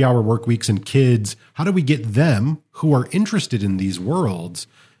 40-hour work weeks and kids? How do we get them who are interested in these worlds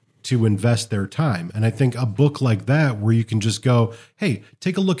to invest their time? And I think a book like that, where you can just go, hey,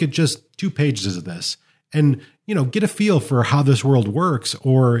 take a look at just 2 pages of this, and, get a feel for how this world works,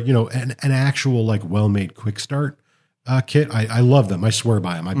 or, an actual like well-made quick start kit. I love them. I swear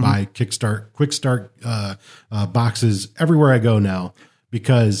by them. I buy quick start boxes everywhere I go now,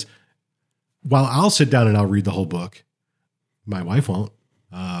 because while I'll sit down and I'll read the whole book, my wife won't.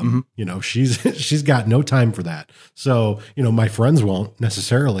 She's got no time for that. So, my friends won't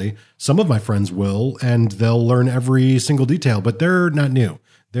necessarily. Some of my friends will, and they'll learn every single detail, but they're not new.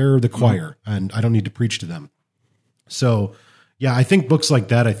 They're the choir, and I don't need to preach to them. So, yeah, I think books like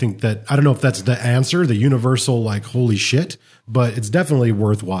that, I don't know if that's the answer, the universal, like, holy shit, but it's definitely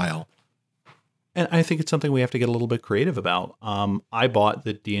worthwhile. And I think it's something we have to get a little bit creative about. I bought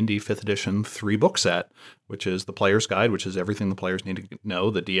the D&D 5th edition 3-book set, which is the Player's Guide, which is everything the players need to know,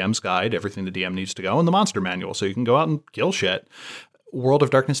 the DM's Guide, everything the DM needs to go, and the Monster Manual, so you can go out and kill shit. World of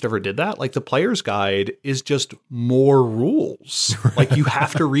Darkness never did that. Like, the Player's Guide is just more rules. Right. Like, you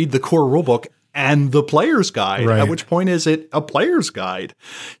have to read the core rulebook and the Player's Guide, right. At which point is it a Player's Guide?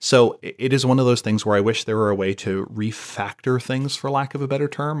 So it is one of those things where I wish there were a way to refactor things, for lack of a better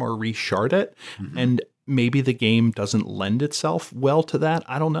term, or reshard it. And maybe the game doesn't lend itself well to that.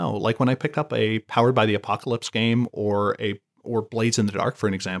 I don't know. Like, when I picked up a Powered by the Apocalypse game or Blades in the Dark, for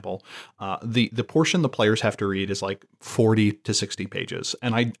an example, the portion the players have to read is like 40 to 60 pages.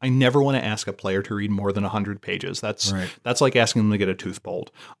 And I never want to ask a player to read more than 100 pages. That's like asking them to get a tooth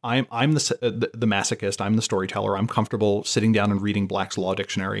pulled. I'm the masochist. I'm the storyteller. I'm comfortable sitting down and reading Black's Law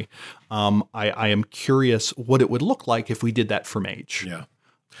Dictionary. I am curious what it would look like if we did that for Mage. Yeah.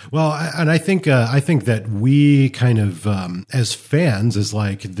 Well, and I think that we kind of, as fans, as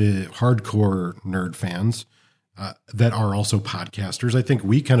like the hardcore nerd fans, that are also podcasters, I think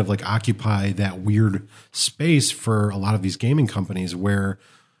we kind of like occupy that weird space for a lot of these gaming companies where,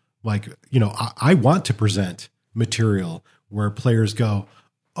 like, I want to present material where players go,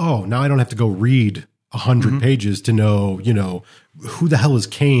 oh, now I don't have to go read 100 pages to know, who the hell is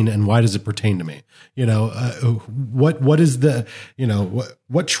Kane and why does it pertain to me? What is the,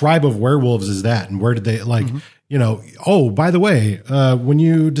 what tribe of werewolves is that? And where did they oh, by the way, when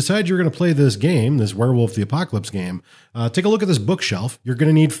you decide you're going to play this game, this Werewolf the Apocalypse game, take a look at this bookshelf. You're going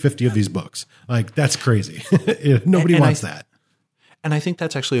to need 50 of these books. Like, that's crazy. Nobody wants that. And I think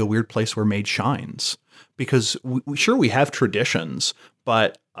that's actually a weird place where Mage shines, because we have traditions,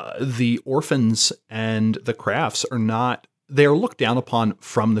 but the orphans and the crafts are not, they are looked down upon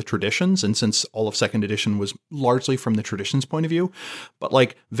from the traditions. And since all of 2nd edition was largely from the traditions point of view, but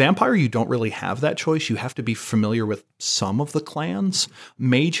like Vampire, you don't really have that choice. You have to be familiar with some of the clans.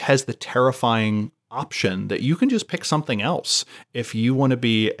 Mage has the terrifying option that you can just pick something else. If you want to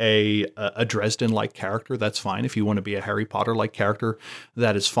be a Dresden-like character, that's fine. If you want to be a Harry Potter-like character,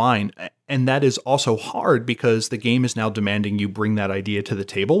 that is fine. And that is also hard because the game is now demanding you bring that idea to the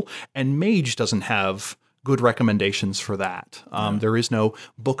table, and Mage doesn't have good recommendations for that. There is no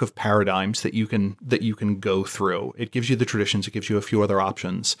book of paradigms that you can go through. It gives you the traditions. It gives you a few other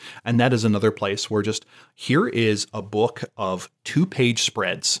options. And that is another place where just, here is a book of 2-page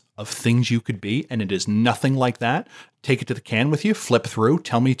spreads of things you could be, and it is nothing like that. Take it to the can with you, flip through,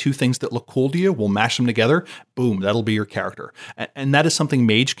 tell me 2 things that look cool to you, we'll mash them together, boom, that'll be your character. And that is something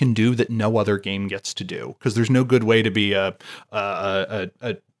Mage can do that no other game gets to do, because there's no good way to be a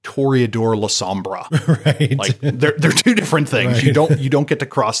Toreador La Sombra. Right. Like, they're 2 different things. Right. You don't get to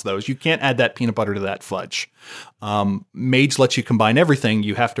cross those. You can't add that peanut butter to that fudge. Mage lets you combine everything.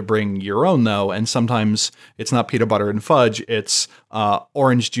 You have to bring your own, though, and sometimes it's not peanut butter and fudge. It's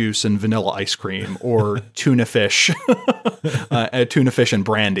orange juice and vanilla ice cream, or tuna fish, tuna fish and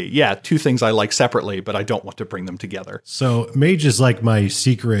brandy. Yeah, 2 things I like separately, but I don't want to bring them together. So Mage is like my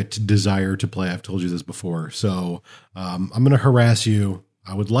secret desire to play. I've told you this before. So I'm going to harass you.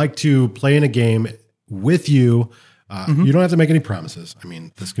 I would like to play in a game with you. You don't have to make any promises. I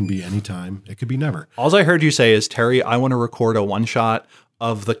mean, this can be any time. It could be never. All I heard you say is, Terry, I want to record a one-shot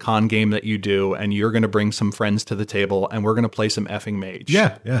of the con game that you do, and you're going to bring some friends to the table, and we're going to play some effing Mage.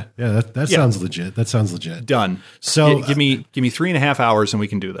 Yeah. That sounds legit. That sounds legit. Done. So give me 3.5 hours, and we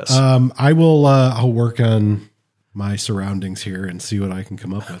can do this. I will. I'll work on my surroundings here and see what I can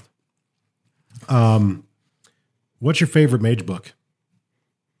come up with. What's your favorite Mage book?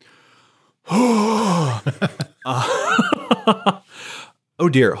 Oh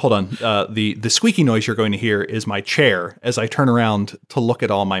dear, hold on. The squeaky noise you're going to hear is my chair as I turn around to look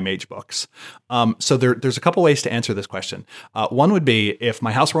at all my Mage books. So there's a couple ways to answer this question. One would be, if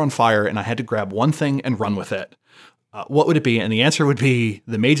my house were on fire and I had to grab one thing and run with it, what would it be? And the answer would be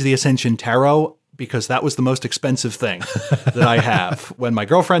the Mage of the Ascension Tarot, because that was the most expensive thing that I have. When my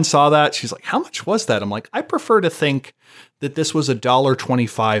girlfriend saw that, she's like, how much was that? I'm like, I prefer to think that this was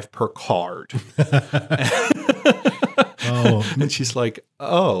 $1.25 per card. Oh, And she's like,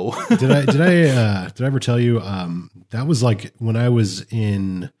 oh. did I ever tell you that was like when I was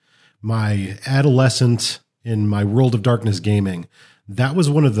in my adolescent in my World of Darkness gaming. That was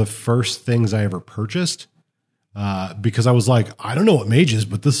one of the first things I ever purchased because I was like, I don't know what mage is,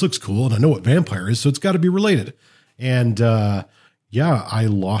 but this looks cool, and I know what vampire is, so it's got to be related. And yeah, I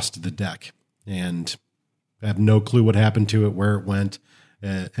lost the deck, and I have no clue what happened to it, where it went,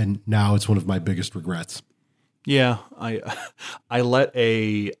 and now it's one of my biggest regrets. Yeah, I let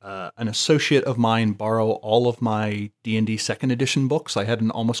an associate of mine borrow all of my D&D second edition books. I had an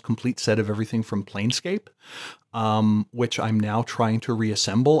almost complete set of everything from Planescape, which I'm now trying to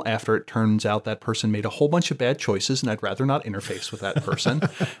reassemble after it turns out that person made a whole bunch of bad choices, and I'd rather not interface with that person.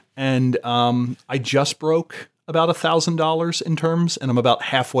 And I just broke about $1,000 in terms, and I'm about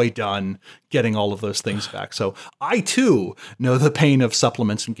halfway done getting all of those things back. So I too know the pain of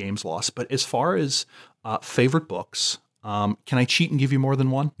supplements and games lost. But as far as favorite books, can I cheat and give you more than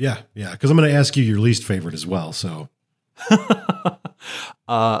one? Yeah, because I'm going to ask you your least favorite as well. So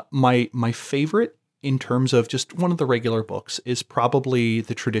my favorite in terms of just one of the regular books is probably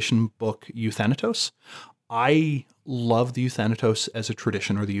the tradition book Euthanatos. I love the Euthanatos as a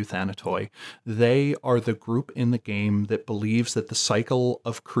tradition, or the Euthanatoi. They are the group in the game that believes that the cycle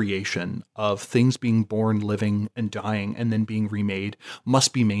of creation, of things being born, living, and dying, and then being remade,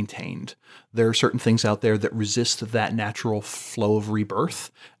 must be maintained. There are certain things out there that resist that natural flow of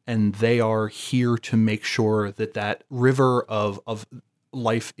rebirth, and they are here to make sure that that river of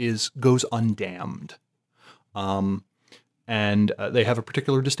life goes undammed. And they have a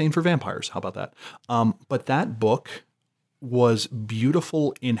particular disdain for vampires. How about that? But that book was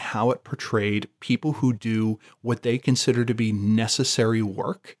beautiful in how it portrayed people who do what they consider to be necessary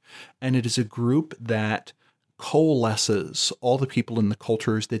work. And it is a group that coalesces all the people in the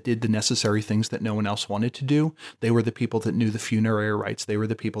cultures that did the necessary things that no one else wanted to do. They were the people that knew the funerary rites. They were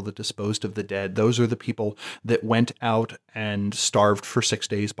the people that disposed of the dead. Those are the people that went out and starved for 6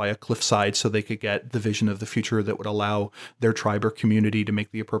 days by a cliffside so they could get the vision of the future that would allow their tribe or community to make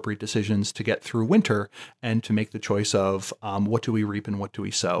the appropriate decisions to get through winter and to make the choice of what do we reap and what do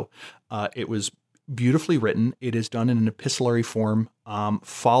we sow. It was beautifully written. It is done in an epistolary form,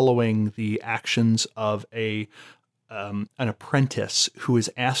 following the actions of an apprentice who is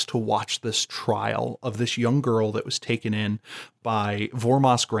asked to watch this trial of this young girl that was taken in by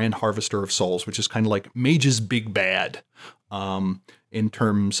Vormos, Grand Harvester of Souls, which is kind of like Mage's big bad in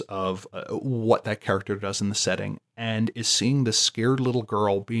terms of what that character does in the setting, and is seeing this scared little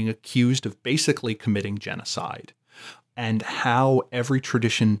girl being accused of basically committing genocide, and how every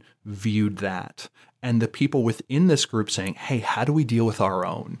tradition viewed that. And the people within this group saying, hey, how do we deal with our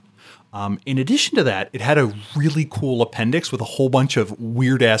own? In addition to that, it had a really cool appendix with a whole bunch of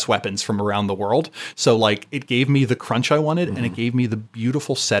weird-ass weapons from around the world. So, like, it gave me the crunch I wanted, and it gave me the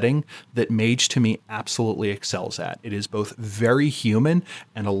beautiful setting that Mage, to me, absolutely excels at. It is both very human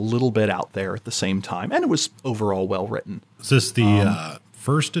and a little bit out there at the same time. And it was overall well-written. is this the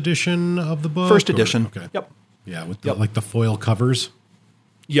first edition of the book? First edition. Okay. Yep. Yeah, with the, like the foil covers.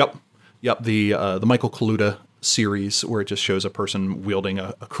 Yep. The Michael Kaluta series, where it just shows a person wielding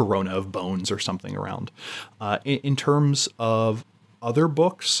a corona of bones or something around. In terms of other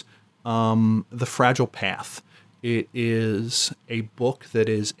books, The Fragile Path. It is a book that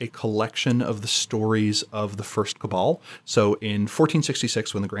is a collection of the stories of the first Cabal. So in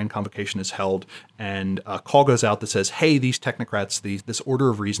 1466, when the Grand Convocation is held, and a call goes out that says, hey, these technocrats, this Order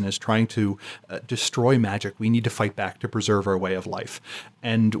of Reason is trying to destroy magic. We need to fight back to preserve our way of life.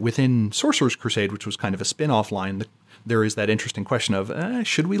 And within Sorcerer's Crusade, which was kind of a spin-off line, there is that interesting question of,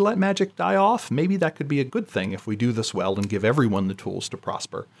 should we let magic die off? Maybe that could be a good thing if we do this well and give everyone the tools to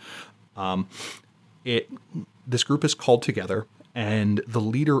prosper. This group is called together, and the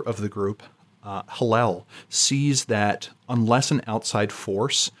leader of the group, Hillel, sees that unless an outside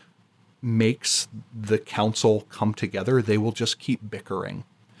force makes the council come together, they will just keep bickering.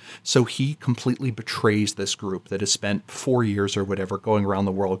 So he completely betrays this group that has spent 4 years or whatever going around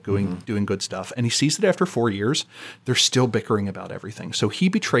the world doing good stuff. And he sees that after 4 years, they're still bickering about everything. So he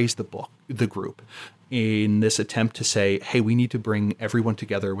betrays the group in this attempt to say, hey, we need to bring everyone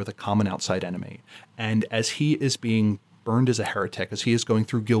together with a common outside enemy. And as he is being burned as a heretic, as he is going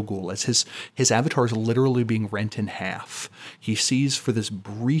through Gilgul, as his avatar is literally being rent in half, he sees for this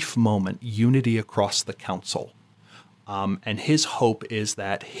brief moment unity across the council. And his hope is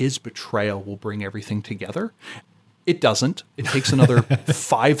that his betrayal will bring everything together. It doesn't. It takes another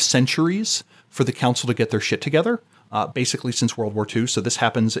 5 centuries for the council to get their shit together, basically since World War II. So this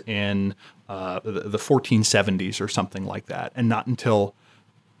happens in the 1470s or something like that. And not until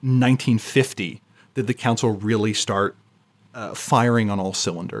 1950 did the council really start firing on all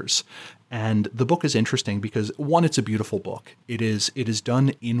cylinders. And the book is interesting because, one, it's a beautiful book. It is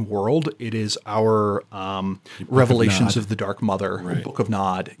done in world. It is our Revelations of the Dark Mother, right. Book of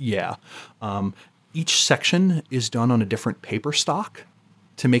Nod. Yeah. Each section is done on a different paper stock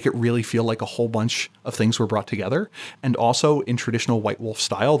to make it really feel like a whole bunch of things were brought together. And also in traditional White Wolf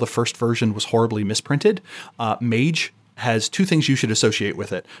style, the first version was horribly misprinted. Mage has 2 things you should associate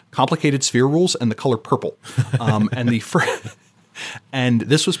with it: complicated sphere rules and the color purple. And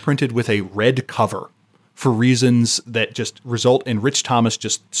this was printed with a red cover for reasons that just result in Rich Thomas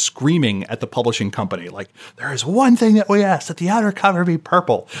just screaming at the publishing company, like, there is one thing that we ask, that the outer cover be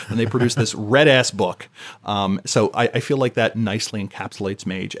purple. And they produced this red-ass book. So I feel like that nicely encapsulates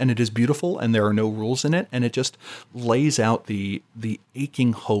Mage. And it is beautiful, and there are no rules in it. And it just lays out the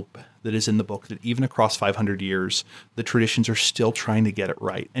aching hope that is in the book, that even across 500 years, the traditions are still trying to get it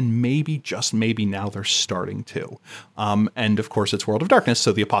right. And maybe, just maybe, now they're starting to. And of course, it's World of Darkness,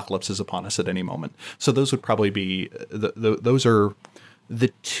 so the apocalypse is upon us at any moment. So those would probably be, those are the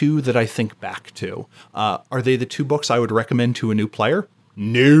 2 that I think back to. Are they the 2 books I would recommend to a new player?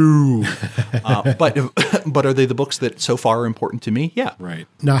 No. But are they the books that so far are important to me? Yeah. Right.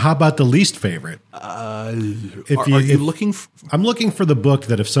 Now, how about the least favorite? Are you looking? I'm looking for the book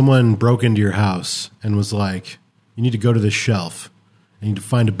that if someone broke into your house and was like, you need to go to this shelf, I need to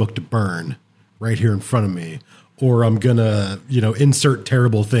find a book to burn right here in front of me, or I'm going to, insert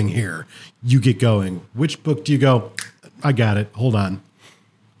terrible thing here. You get going. Which book do you go, I got it. Hold on.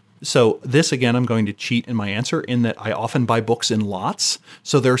 So this, again, I'm going to cheat in my answer in that I often buy books in lots.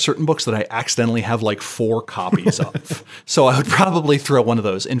 So there are certain books that I accidentally have like 4 copies of. So I would probably throw one of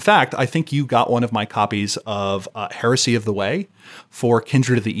those. In fact, I think you got one of my copies of Heresy of the Way for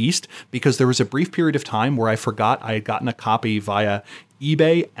Kindred of the East, because there was a brief period of time where I forgot I had gotten a copy via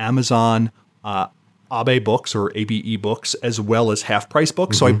eBay, Amazon, Abe Books or ABE Books, as well as Half Price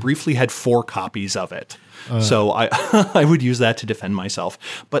Books. So I briefly had 4 copies of it. So I I would use that to defend myself.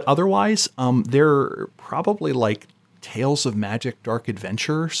 But otherwise, they're probably like Tales of Magic Dark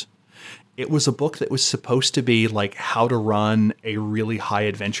Adventures. It was a book that was supposed to be like how to run a really high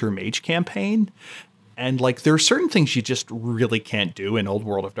adventure mage campaign. And like there are certain things you just really can't do in Old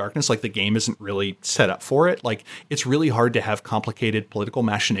World of Darkness. Like the game isn't really set up for it. Like it's really hard to have complicated political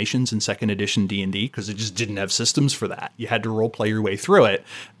machinations in 2nd edition D&D because it just didn't have systems for that. You had to role play your way through it,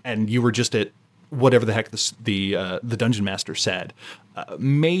 and you were just at whatever the heck the dungeon master said.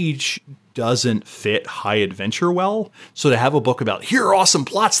 Mage doesn't fit high adventure well. So to have a book about here are awesome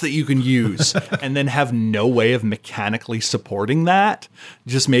plots that you can use and then have no way of mechanically supporting that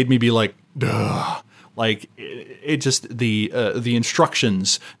just made me be like, duh. Like it just the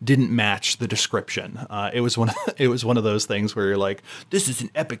instructions didn't match the description. It was one of those things where you're like, this is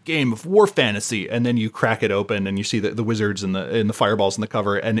an epic game of war fantasy, and then you crack it open and you see the wizards and the fireballs in the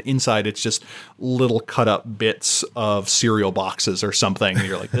cover, and inside it's just little cut up bits of cereal boxes or something. And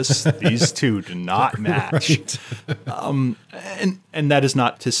you're like, these two do not match. Right. And that is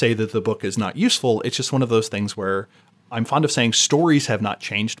not to say that the book is not useful. It's just one of those things where I'm fond of saying stories have not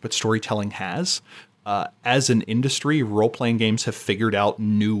changed, but storytelling has. As an industry, role-playing games have figured out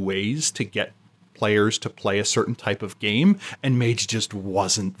new ways to get players to play a certain type of game, and Mage just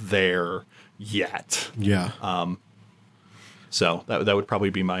wasn't there yet. Yeah. So that would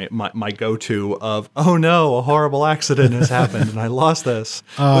probably be my go-to of, oh no, a horrible accident has happened and I lost this,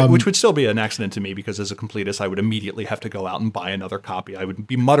 which would still be an accident to me because as a completist, I would immediately have to go out and buy another copy. I would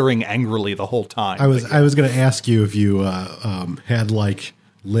be muttering angrily the whole time. I was going to ask you if you had like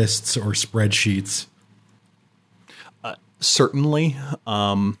lists or spreadsheets. Certainly.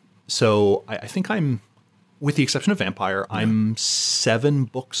 So I think I'm, with the exception of Vampire, I'm 7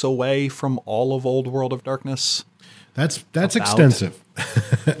 books away from all of Old World of Darkness. That's extensive.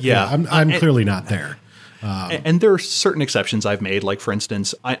 Yeah. I'm clearly not there. And there are certain exceptions I've made. Like, for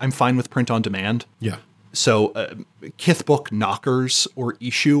instance, I'm fine with print on demand. Yeah. So Kithbook knockers or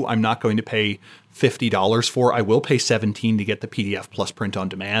issue, I'm not going to pay $50 for. I will pay $17 to get the PDF plus print on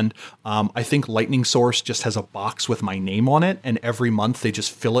demand. I think Lightning Source just has a box with my name on it, and every month they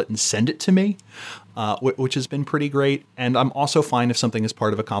just fill it and send it to me, which has been pretty great. And I'm also fine if something is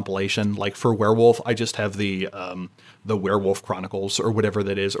part of a compilation. Like for Werewolf, I just have the Werewolf Chronicles or whatever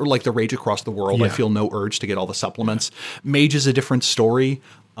that is, or like the Rage Across the World. Yeah. I feel no urge to get all the supplements. Mage is a different story.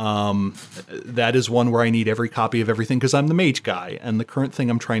 That is one where I need every copy of everything because I'm the Mage guy. And the current thing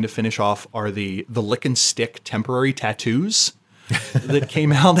I'm trying to finish off are the the lick and stick temporary tattoos that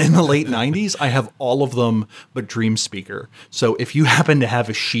came out in the late 90s. I have all of them but Dreamspeaker. So if you happen to have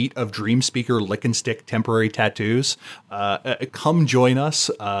a sheet of Dreamspeaker lick and stick temporary tattoos, come join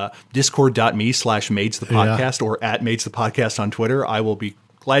us. Discord.me/Mades the Podcast or @Mades the Podcast on Twitter. I will be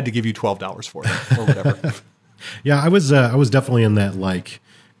glad to give you $12 for them or whatever. Yeah, I was definitely in that like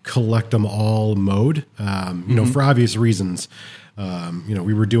collect them all mode. You know, for obvious reasons. You know,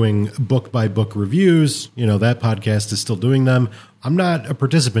 we were doing book by book reviews. You know, that podcast is still doing them. I'm not a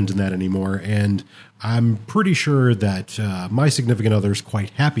participant in that anymore, and I'm pretty sure that my significant other is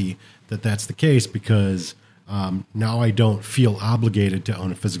quite happy that that's the case because now I don't feel obligated to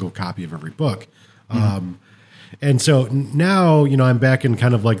own a physical copy of every book. And so now, you know, I'm back in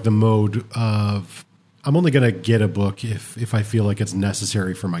kind of like the mode of I'm only going to get a book if I feel like it's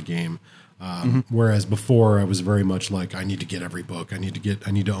necessary for my game. Whereas before I was very much like, I need to get every book. I need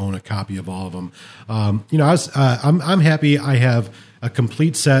to own a copy of all of them. You know, I'm happy. I have a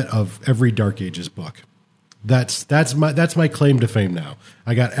complete set of every Dark Ages book. That's my claim to fame now.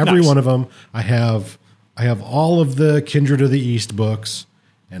 I got every one of them. I have all of the Kindred of the East books,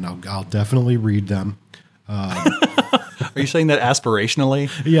 and I'll definitely read them. Are you saying that aspirationally?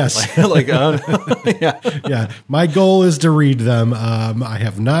 Yes. Yeah. My goal is to read them. I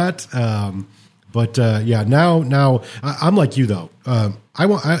have not. But now I'm like you though.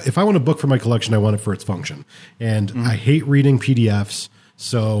 If I want a book for my collection, I want it for its function. And I hate reading PDFs.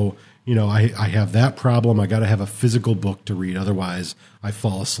 So, you know, I have that problem. I got to have a physical book to read. Otherwise I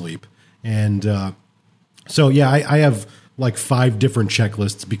fall asleep. And, I have like 5 different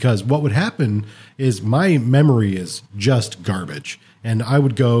checklists because what would happen is my memory is just garbage. And I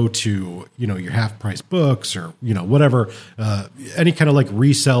would go to, you know, your half price books or, you know, whatever, any kind of like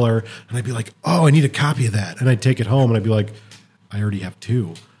reseller. And I'd be like, oh, I need a copy of that. And I'd take it home and I'd be like, I already have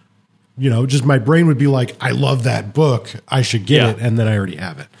 2, you know, just my brain would be like, I love that book. I should get it. And then I already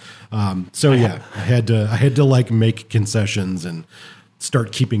have it. I had to like make concessions and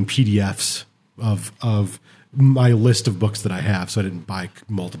start keeping PDFs of my list of books that I have, so I didn't buy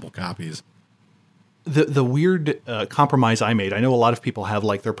multiple copies. The weird compromise I made, I know a lot of people have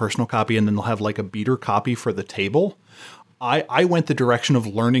like their personal copy and then they'll have like a beater copy for the table. I went the direction of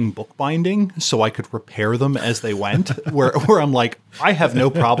learning bookbinding so I could repair them as they went, where I'm like, I have no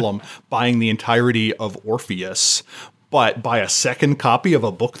problem buying the entirety of Orpheus, but buy a second copy of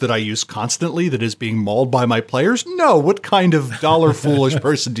a book that I use constantly that is being mauled by my players? No, what kind of dollar foolish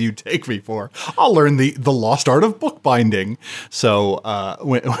person do you take me for? I'll learn the lost art of bookbinding. So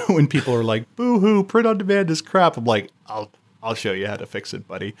when people are like, boo-hoo, print on demand is crap, I'm like, I'll show you how to fix it,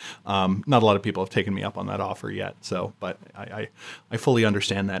 buddy. Not a lot of people have taken me up on that offer yet, so but I fully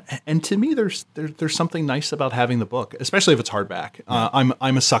understand that. And to me, there's something nice about having the book, especially if it's hardback.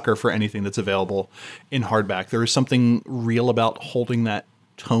 I'm a sucker for anything that's available in hardback. There is something real about holding that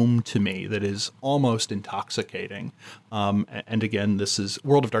tome to me that is almost intoxicating. And again, this is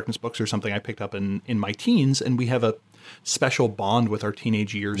World of Darkness books are something I picked up in my teens, and we have a special bond with our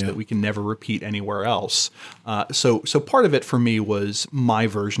teenage years that we can never repeat anywhere else. So part of it for me was my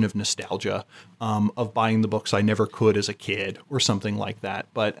version of nostalgia, of buying the books I never could as a kid or something like that.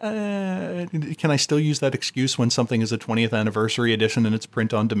 But can I still use that excuse when something is a 20th anniversary edition and it's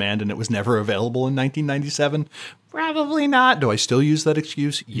print on demand and it was never available in 1997? Probably not. Do I still use that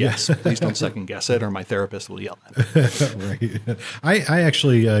excuse? Yes. Please don't second guess it or my therapist will yell at me. Right. I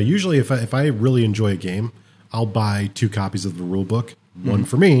actually, usually if I really enjoy a game, I'll buy 2 copies of the rule book, one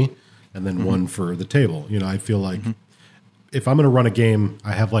for me and then one for the table. You know, I feel like if I'm going to run a game,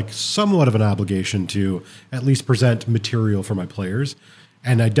 I have like somewhat of an obligation to at least present material for my players.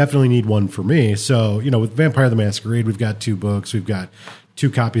 And I definitely need one for me. So, you know, with Vampire the Masquerade, we've got 2 books. We've got 2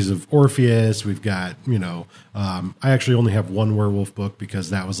 copies of Orpheus. We've got, you know, I actually only have 1 werewolf book because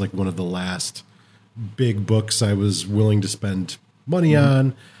that was like one of the last big books I was willing to spend money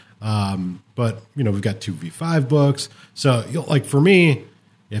on. But, you know, we've got 2 V5 books. So, you know, like for me,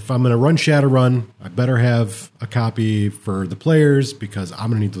 if I'm going to run Shadowrun, I better have a copy for the players because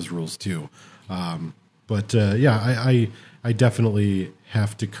I'm going to need those rules too. I definitely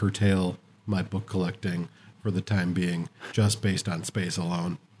have to curtail my book collecting for the time being just based on space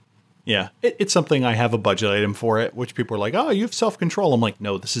alone. Yeah, it's something I have a budget item for it, which people are like, oh, you have self-control. I'm like,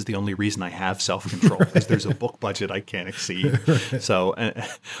 no, this is the only reason I have self-control because there's a book budget I can't exceed. Right. So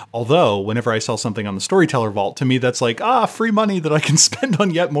although whenever I sell something on the Storyteller Vault, to me, that's like, free money that I can spend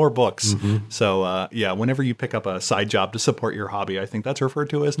on yet more books. So whenever you pick up a side job to support your hobby, I think that's referred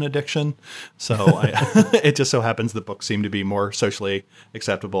to as an addiction. So it just so happens that books seem to be more socially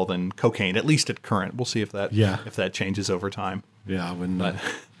acceptable than cocaine, at least at current. We'll see if that changes over time. Yeah,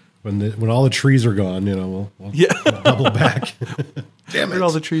 When all the trees are gone, we'll double back. Damn it! Where'd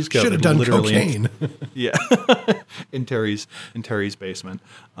all the trees go? Should have done cocaine. Yeah, in Terry's basement.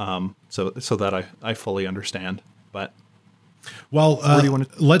 So that I fully understand. But well, where do you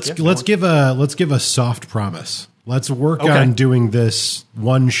want to, let's give a soft promise. Let's work on doing this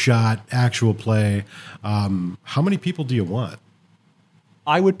one shot actual play. How many people do you want?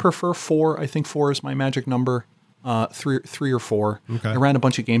 I would prefer 4. I think 4 is my magic number. 3 or 4. Okay. I ran a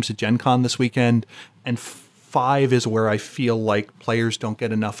bunch of games at Gen Con this weekend, and 5 is where I feel like players don't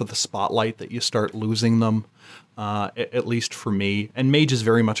get enough of the spotlight that you start losing them, at least for me. And Mage is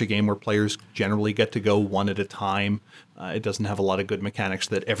very much a game where players generally get to go one at a time. It doesn't have a lot of good mechanics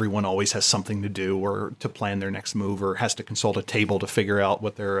that everyone always has something to do or to plan their next move or has to consult a table to figure out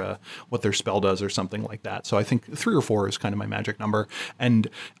what their spell does or something like that. So I think 3 or 4 is kind of my magic number. And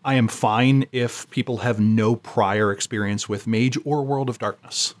I am fine if people have no prior experience with Mage or World of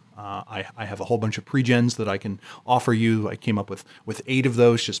Darkness. I have a whole bunch of pre-gens that I can offer you. I came up with 8 of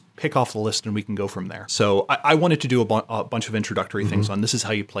those. Just pick off the list and we can go from there. So I wanted to do a bunch of introductory things on this is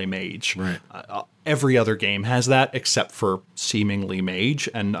how you play Mage. Right. Every other game has that except for seemingly Mage.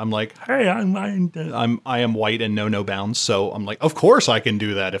 And I'm like, hey, I am white and no bounds. So I'm like, of course I can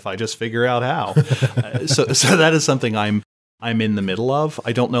do that if I just figure out how. So that is something I'm in the middle of.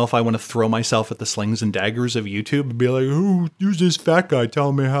 I don't know if I want to throw myself at the slings and daggers of YouTube and be like, who's this fat guy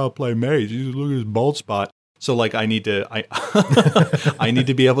telling me how to play Mage? Look at his bald spot. So like I need to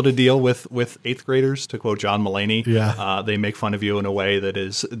be able to deal with 8th graders, to quote John Mulaney. Yeah. They make fun of you in a way that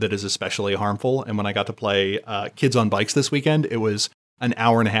is especially harmful. And when I got to play Kids on Bikes this weekend, it was an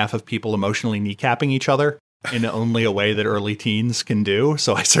hour and a half of people emotionally kneecapping each other in only a way that early teens can do.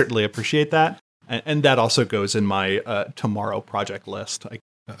 So I certainly appreciate that. And that also goes in my tomorrow project list.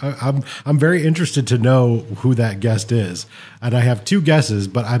 I'm very interested to know who that guest is, and I have 2 guesses,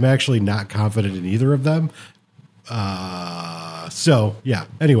 but I'm actually not confident in either of them. So yeah.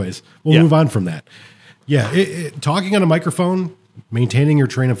 Anyways, we'll move on from that. Yeah, talking on a microphone, maintaining your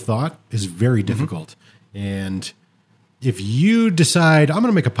train of thought is very difficult, and if you decide I'm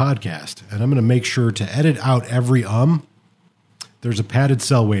going to make a podcast and I'm going to make sure to edit out every there's a padded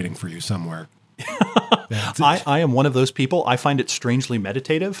cell waiting for you somewhere. I am one of those people. I find it strangely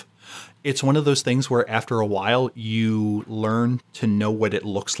meditative. It's one of those things where after a while you learn to know what it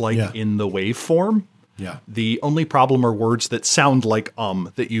looks like in the waveform. Yeah. The only problem are words that sound like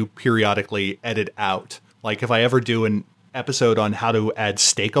that you periodically edit out. Like if I ever do an episode on how to add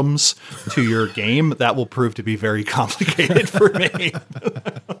steakums to your game, that will prove to be very complicated for me.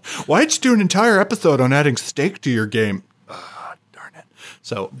 Why'd you do an entire episode on adding steak to your game?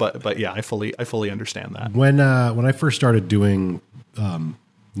 So, but yeah, I fully understand that. When I first started doing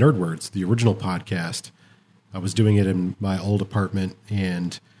Nerd Words, the original podcast, I was doing it in my old apartment,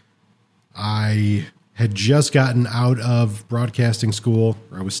 and I had just gotten out of broadcasting school,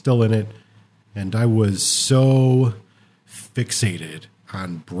 or I was still in it, and I was so fixated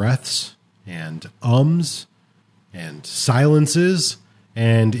on breaths and and silences,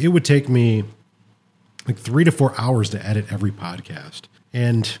 and it would take me like 3 to 4 hours to edit every podcast.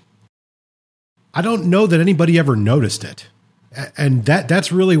 And I don't know that anybody ever noticed it. And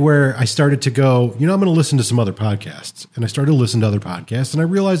that's really where I started to go, I'm going to listen to some other podcasts. And I started to listen to other podcasts. And I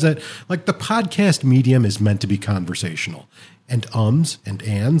realized that like the podcast medium is meant to be conversational. And and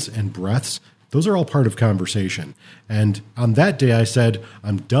ands and breaths, those are all part of conversation. And on that day I said,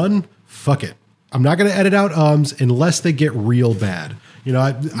 I'm done. Fuck it. I'm not going to edit out unless they get real bad.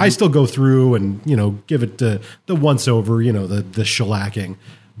 I still go through and, give it the once over, the shellacking.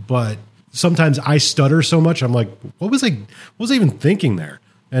 But sometimes I stutter so much. I'm like, what was I even thinking there?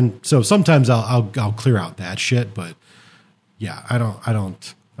 And so sometimes I'll clear out that shit. But yeah, I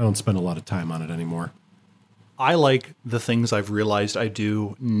don't spend a lot of time on it anymore. I like the things I've realized I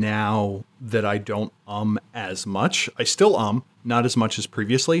do now that I don't as much. I still not as much as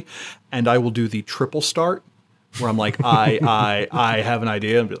previously. And I will do the triple start, where I'm like, I have an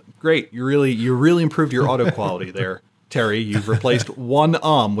idea. And be like, great, you really improved your auto quality there, Terry. You've replaced one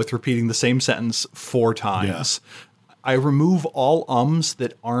with repeating the same sentence 4 times. Yeah. I remove all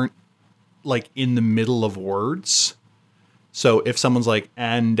that aren't like in the middle of words. So if someone's like,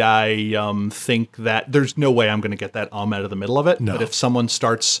 and I think that, there's no way I'm going to get that out of the middle of it. No. But if someone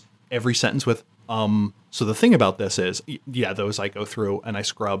starts every sentence with so the thing about this is, those I go through and I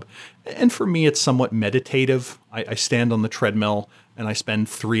scrub. And for me, it's somewhat meditative. I stand on the treadmill and I spend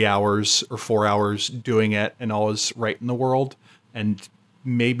 3 hours or 4 hours doing it, and all is right in the world. And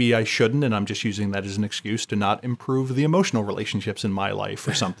maybe I shouldn't, and I'm just using that as an excuse to not improve the emotional relationships in my life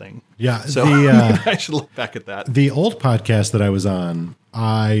or something. Yeah. So I should look back at that. The old podcast that I was on,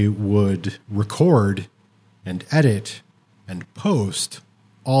 I would record and edit and post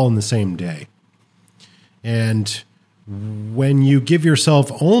all in the same day. And when you give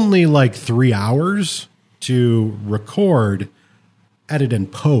yourself only like 3 hours to record, edit,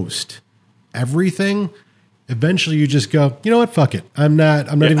 and post everything, eventually you just go, you know what, fuck it. I'm not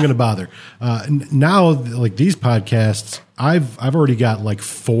even going to bother. Now, like these podcasts, I've already got like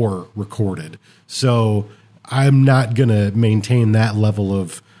 4 recorded. So I'm not going to maintain that level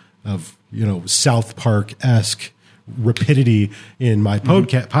of, South Park-esque rapidity in my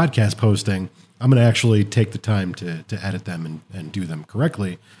podcast posting. I'm going to actually take the time to edit them and do them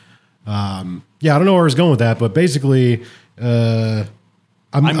correctly. I don't know where I was going with that, but basically, I'm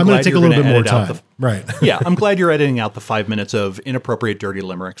going to take a little bit more time. Right. Yeah, I'm glad you're editing out the 5 minutes of inappropriate dirty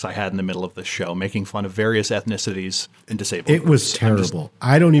limericks I had in the middle of this show, making fun of various ethnicities and disabled groups. It was terrible.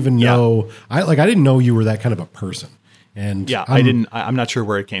 I don't even know. I didn't know you were that kind of a person. And I'm not sure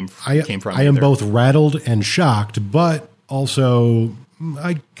where it came from. I am both rattled and shocked, but also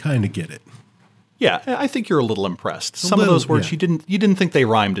I kind of get it. Yeah, I think you're a little impressed. Some of those words you didn't think they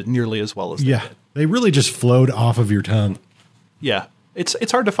rhymed nearly as well as they did. They really just flowed off of your tongue. Yeah.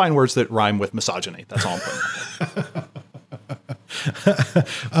 It's hard to find words that rhyme with misogyny. That's all I'm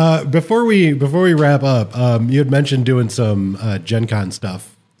putting. Before we wrap up, you had mentioned doing some Gen Con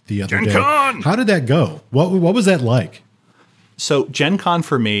stuff the other day. How did that go? What was that like? So Gen Con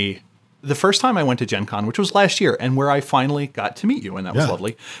for me, the first time I went to Gen Con, which was last year, and where I finally got to meet you, and that was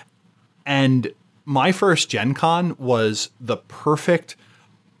lovely. And my first Gen Con was the perfect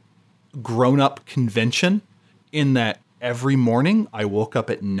grown-up convention in that every morning I woke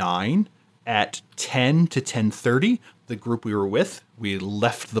up at 9. At 10 to 10:30, the group we were with, we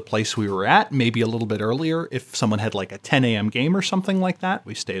left the place we were at, maybe a little bit earlier. If someone had like a 10 a.m. game or something like that,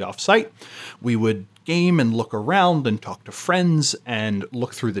 we stayed off site. We would game and look around and talk to friends and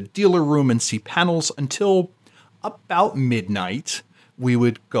look through the dealer room and see panels until about midnight. We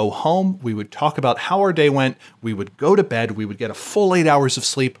would go home, we would talk about how our day went, we would go to bed, we would get a full 8 hours of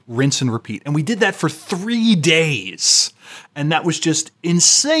sleep, rinse and repeat. And we did that for 3 days. And that was just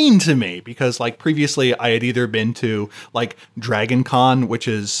insane to me because like previously I had either been to like Dragon Con, which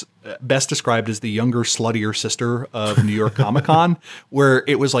is best described as the younger, sluttier sister of New York Comic Con, where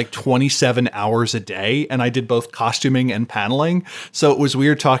it was like 27 hours a day. And I did both costuming and paneling. So it was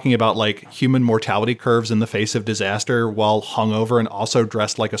weird talking about like human mortality curves in the face of disaster while hungover and also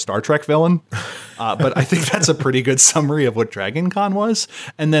dressed like a Star Trek villain. But I think that's a pretty good summary of what Dragon Con was.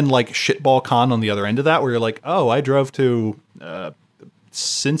 And then like Shitball Con on the other end of that, where you're like, oh, I drove to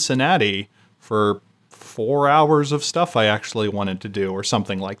Cincinnati for 4 hours of stuff I actually wanted to do or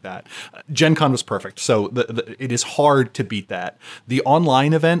something like that. Gen Con was perfect. So it is hard to beat that. The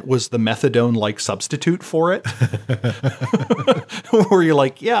online event was the methadone-like substitute for it. Where you're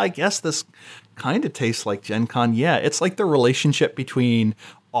like, yeah, I guess this kind of tastes like Gen Con. Yeah, it's like the relationship between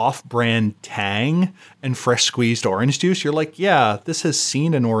off-brand Tang and fresh squeezed orange juice. You're like, yeah, this has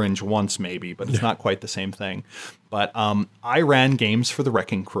seen an orange once maybe, but it's not quite the same thing. But I ran games for the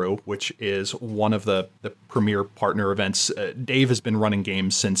Wrecking Crew, which is one of the premier partner events. Dave has been running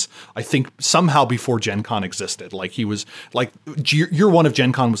games since, I think, somehow before Gen Con existed. Like he was like, year one of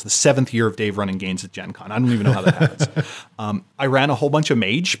Gen Con was the 7th year of Dave running games at Gen Con. I don't even know how that happens. I ran a whole bunch of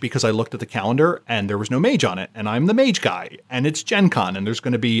Mage because I looked at the calendar and there was no Mage on it. And I'm the Mage guy. And it's Gen Con and there's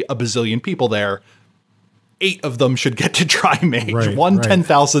going to be a bazillion people there. 8 of them should get to try Mage. Right,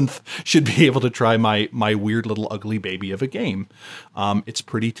 1/10,000th should be able to try my weird little ugly baby of a game. It's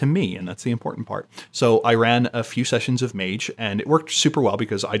pretty to me, and that's the important part. So I ran a few sessions of Mage, and it worked super well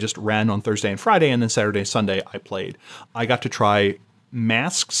because I just ran on Thursday and Friday, and then Saturday and Sunday I played. I got to try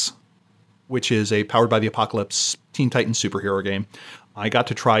Masks, which is a Powered by the Apocalypse Teen Titans superhero game. I got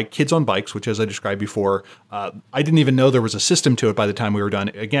to try Kids on Bikes, which, as I described before, I didn't even know there was a system to it by the time we were done.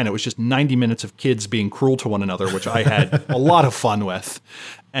 Again, it was just 90 minutes of kids being cruel to one another, which I had a lot of fun with.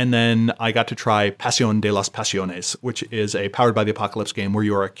 And then I got to try Pasión de las Pasiones, which is a Powered by the Apocalypse game where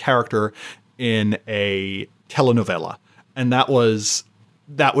you are a character in a telenovela. And that was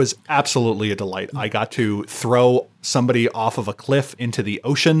absolutely a delight. I got to throw somebody off of a cliff into the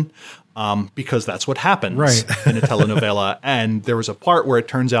ocean because that's what happens in a telenovela. And there was a part where it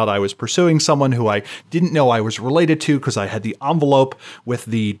turns out I was pursuing someone who I didn't know I was related to because I had the envelope with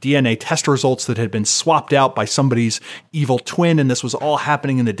the DNA test results that had been swapped out by somebody's evil twin. And this was all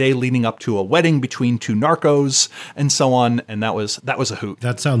happening in the day leading up to a wedding between 2 narcos and so on. And that was a hoot.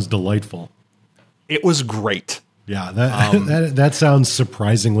 That sounds delightful. It was great. Yeah, that sounds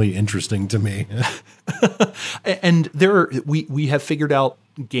surprisingly interesting to me. And we have figured out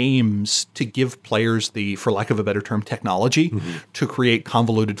games to give players the, for lack of a better term, technology to create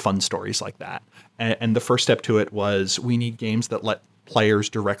convoluted fun stories like that. And the first step to it was we need games that let players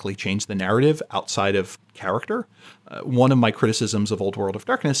directly change the narrative outside of character. One of my criticisms of Old World of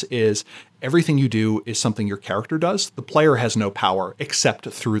Darkness is everything you do is something your character does. The player has no power except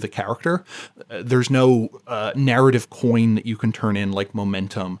through the character. There's no narrative coin that you can turn in like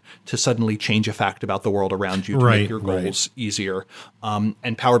momentum to suddenly change a fact about the world around you to make your goals easier.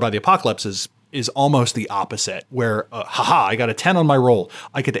 And Powered by the Apocalypse is almost the opposite, where, I got a 10 on my roll.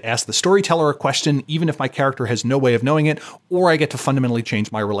 I get to ask the storyteller a question, even if my character has no way of knowing it, or I get to fundamentally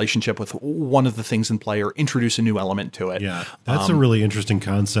change my relationship with one of the things in play or introduce a new element to it. Yeah, that's a really interesting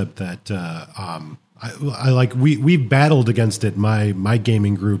concept that I like. We've battled against it. My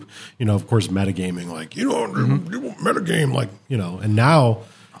gaming group, of course, metagaming, like, metagame, like, and now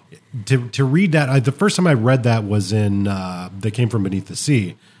to read that, the first time I read that was in They Came From Beneath the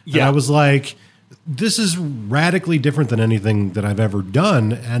Sea. And I was like, this is radically different than anything that I've ever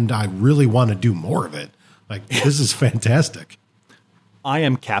done, and I really want to do more of it. Like, this is fantastic. I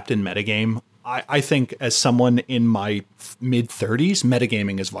am Captain Metagame. I think as someone in my mid-30s,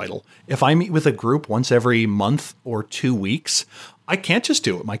 metagaming is vital. If I meet with a group once every month or 2 weeks, I can't just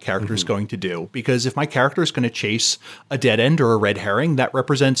do what my character is going to do, because if my character is going to chase a dead end or a red herring, that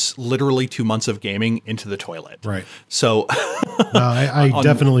represents literally 2 months of gaming into the toilet. Right. So I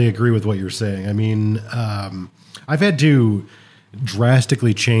definitely agree with what you're saying. I mean, I've had to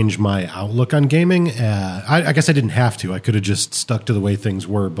drastically change my outlook on gaming. I guess I didn't have to. I could have just stuck to the way things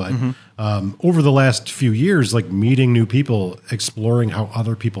were. But over the last few years, like meeting new people, exploring how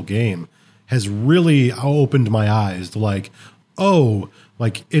other people game has really opened my eyes to like, oh,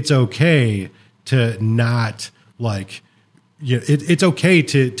 like it's okay to not like, it's okay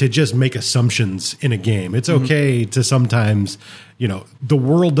to just make assumptions in a game. It's okay to sometimes, the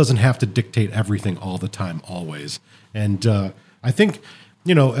world doesn't have to dictate everything all the time, always. And I think,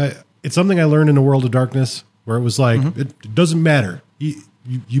 it's something I learned in A World of Darkness, where it was like, it doesn't matter.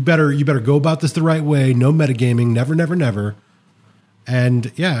 You better go about this the right way. No metagaming, never, never, never.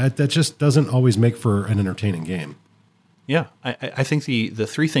 And yeah, that just doesn't always make for an entertaining game. Yeah, I think the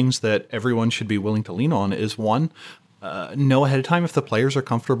three things that everyone should be willing to lean on is, one, know ahead of time if the players are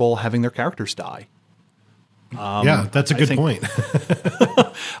comfortable having their characters die. Yeah, that's a good point.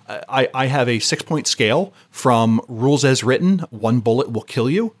 I have a 6-point scale from rules as written, 1 bullet will kill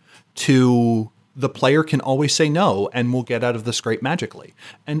you, to the player can always say no and we'll get out of the scrape magically.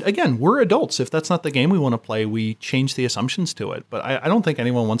 And again, we're adults. If that's not the game we want to play, we change the assumptions to it. But I don't think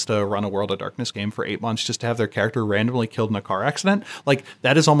anyone wants to run a World of Darkness game for 8 months just to have their character randomly killed in a car accident. Like,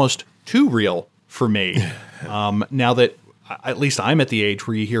 that is almost too real for me. Now that at least I'm at the age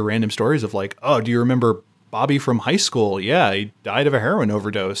where you hear random stories of like, oh, do you remember Bobby from high school? Yeah, he died of a heroin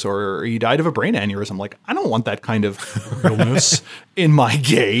overdose, or he died of a brain aneurysm. Like, I don't want that kind of illness in my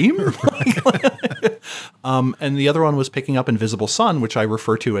game. And the other one was picking up Invisible Sun, which I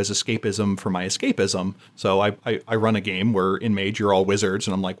refer to as escapism for my escapism. So I run a game where in Mage you're all wizards,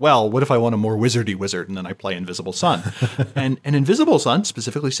 and I'm like, well, what if I want a more wizardy wizard? And then I play Invisible Sun. and Invisible Sun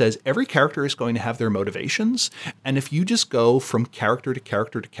specifically says every character is going to have their motivations. And if you just go from character to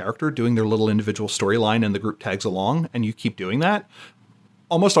character to character, doing their little individual storyline and the group tags along, and you keep doing that,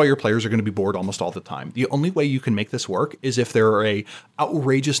 almost all your players are going to be bored almost all the time. The only way you can make this work is if there are a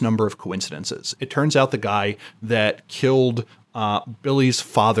outrageous number of coincidences. It turns out the guy that killed Billy's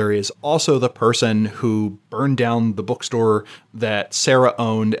father is also the person who burned down the bookstore that Sarah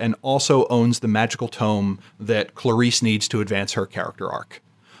owned and also owns the magical tome that Clarice needs to advance her character arc.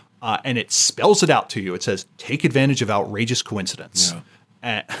 And it spells it out to you. It says, take advantage of outrageous coincidence.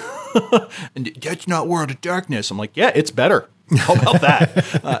 Yeah. And that's not World of Darkness. I'm like, yeah, it's better. How about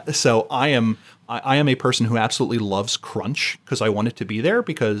that? So I am a person who absolutely loves crunch because I want it to be there,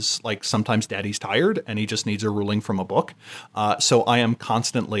 because like sometimes daddy's tired and he just needs a ruling from a book. So I am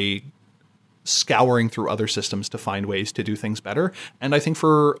constantly scouring through other systems to find ways to do things better. And I think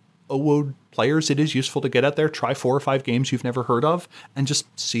for OWOD players, it is useful to get out there, try 4 or 5 games you've never heard of, and just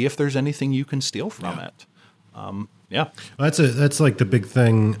see if there's anything you can steal from it. Yeah, well, that's like the big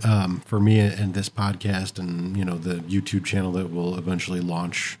thing for me in this podcast, and the YouTube channel that will eventually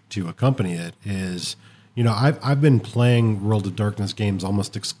launch to accompany it is, I've been playing World of Darkness games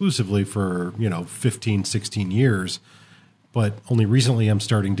almost exclusively for 15, 16 years, but only recently I'm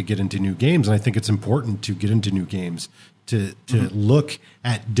starting to get into new games, and I think it's important to get into new games to look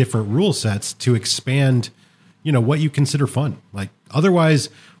at different rule sets to expand what you consider fun. Like, otherwise,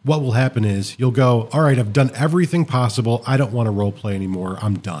 what will happen is you'll go, all right, I've done everything possible. I don't want to role play anymore.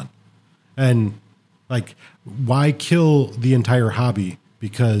 I'm done. And like, why kill the entire hobby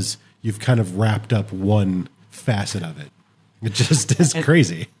because you've kind of wrapped up one facet of it? It just is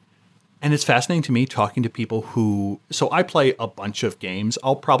crazy. And it's fascinating to me talking to people so I play a bunch of games.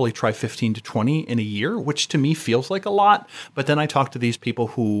 I'll probably try 15 to 20 in a year, which to me feels like a lot. But then I talk to these people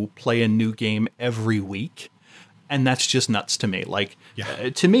who play a new game every week. And that's just nuts to me. Like,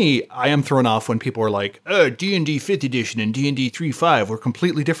 to me, I am thrown off when people are like, D&D 5th edition and D&D 3.5 were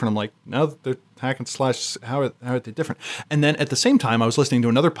completely different. I'm like, no, they're hack and slash. How are they different? And then at the same time, I was listening to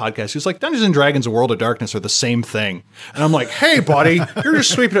another podcast who's like, Dungeons and Dragons and World of Darkness are the same thing. And I'm like, hey, buddy, you're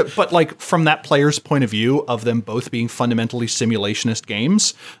just sweeping it. But like, from that player's point of view of them both being fundamentally simulationist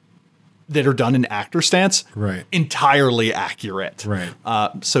games that are done in actor stance, right? Entirely accurate, right?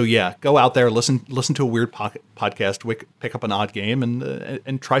 So yeah, go out there, listen to a weird podcast, pick up an odd game,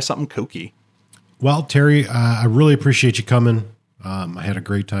 and try something kooky. Well, Terry, I really appreciate you coming. I had a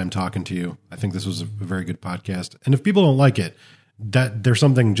great time talking to you. I think this was a very good podcast. And if people don't like it, that there's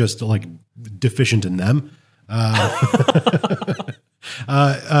something just like deficient in them.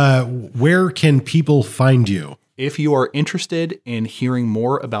 Where can people find you? If you are interested in hearing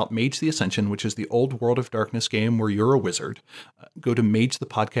more about Mage the Ascension, which is the old World of Darkness game where you're a wizard, go to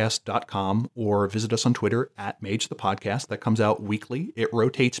magethepodcast.com or visit us on Twitter at magethepodcast. That comes out weekly. It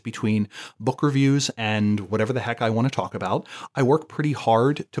rotates between book reviews and whatever the heck I want to talk about. I work pretty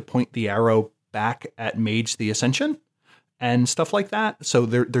hard to point the arrow back at Mage the Ascension and stuff like that. So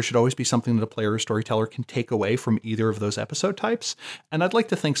there should always be something that a player or storyteller can take away from either of those episode types. And I'd like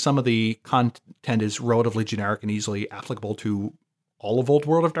to think some of the content is relatively generic and easily applicable to all of Old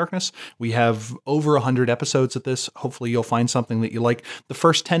World of Darkness. We have over 100 episodes at this. Hopefully you'll find something that you like. The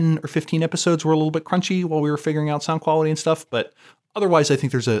first 10 or 15 episodes were a little bit crunchy while we were figuring out sound quality and stuff, but otherwise, I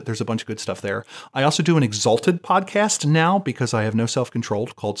think there's a bunch of good stuff there. I also do an Exalted podcast now because I have no self-control,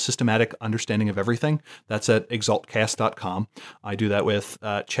 called Systematic Understanding of Everything. That's at exaltcast.com. I do that with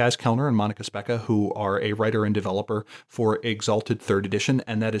Chaz Kellner and Monica Specca, who are a writer and developer for Exalted 3rd Edition,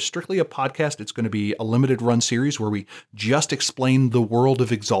 and that is strictly a podcast. It's going to be a limited run series where we just explain the world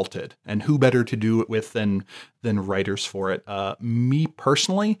of Exalted, and who better to do it with than writers for it. Me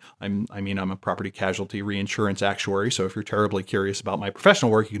personally, I'm a property casualty reinsurance actuary, so if you're terribly curious about my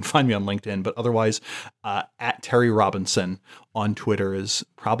professional work, you can find me on LinkedIn, but otherwise, at Terry Robinson on Twitter is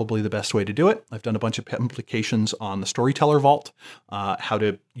probably the best way to do it. I've done a bunch of publications on the Storyteller Vault, how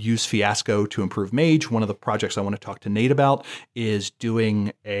to use Fiasco to improve Mage. One of the projects I want to talk to Nate about is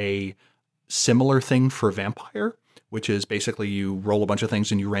doing a similar thing for Vampire, which is basically you roll a bunch of things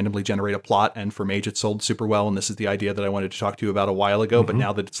and you randomly generate a plot. And for Mage, it sold super well. And this is the idea that I wanted to talk to you about a while ago. Mm-hmm. But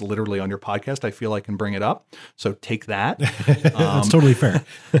now that it's literally on your podcast, I feel I can bring it up. So take that. That's totally fair.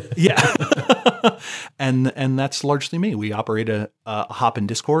 Yeah. And that's largely me. We operate a hop in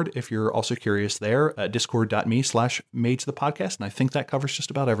Discord. If you're also curious there, discord.me/Mage the podcast. And I think that covers just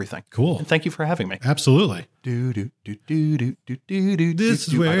about everything. Cool. And thank you for having me. Absolutely. This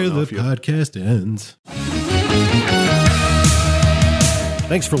is where the podcast ends.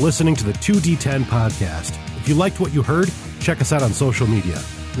 Thanks for listening to the 2D10 podcast. If you liked what you heard, check us out on social media.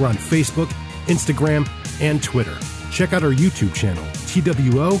 We're on Facebook, Instagram, and Twitter. Check out our YouTube channel,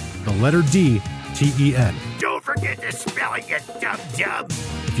 TWO_DTEN. Don't forget to spell it, you dum-dum.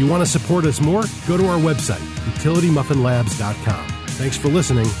 If you want to support us more, go to our website, utilitymuffinlabs.com. Thanks for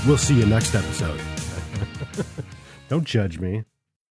listening. We'll see you next episode. Don't judge me.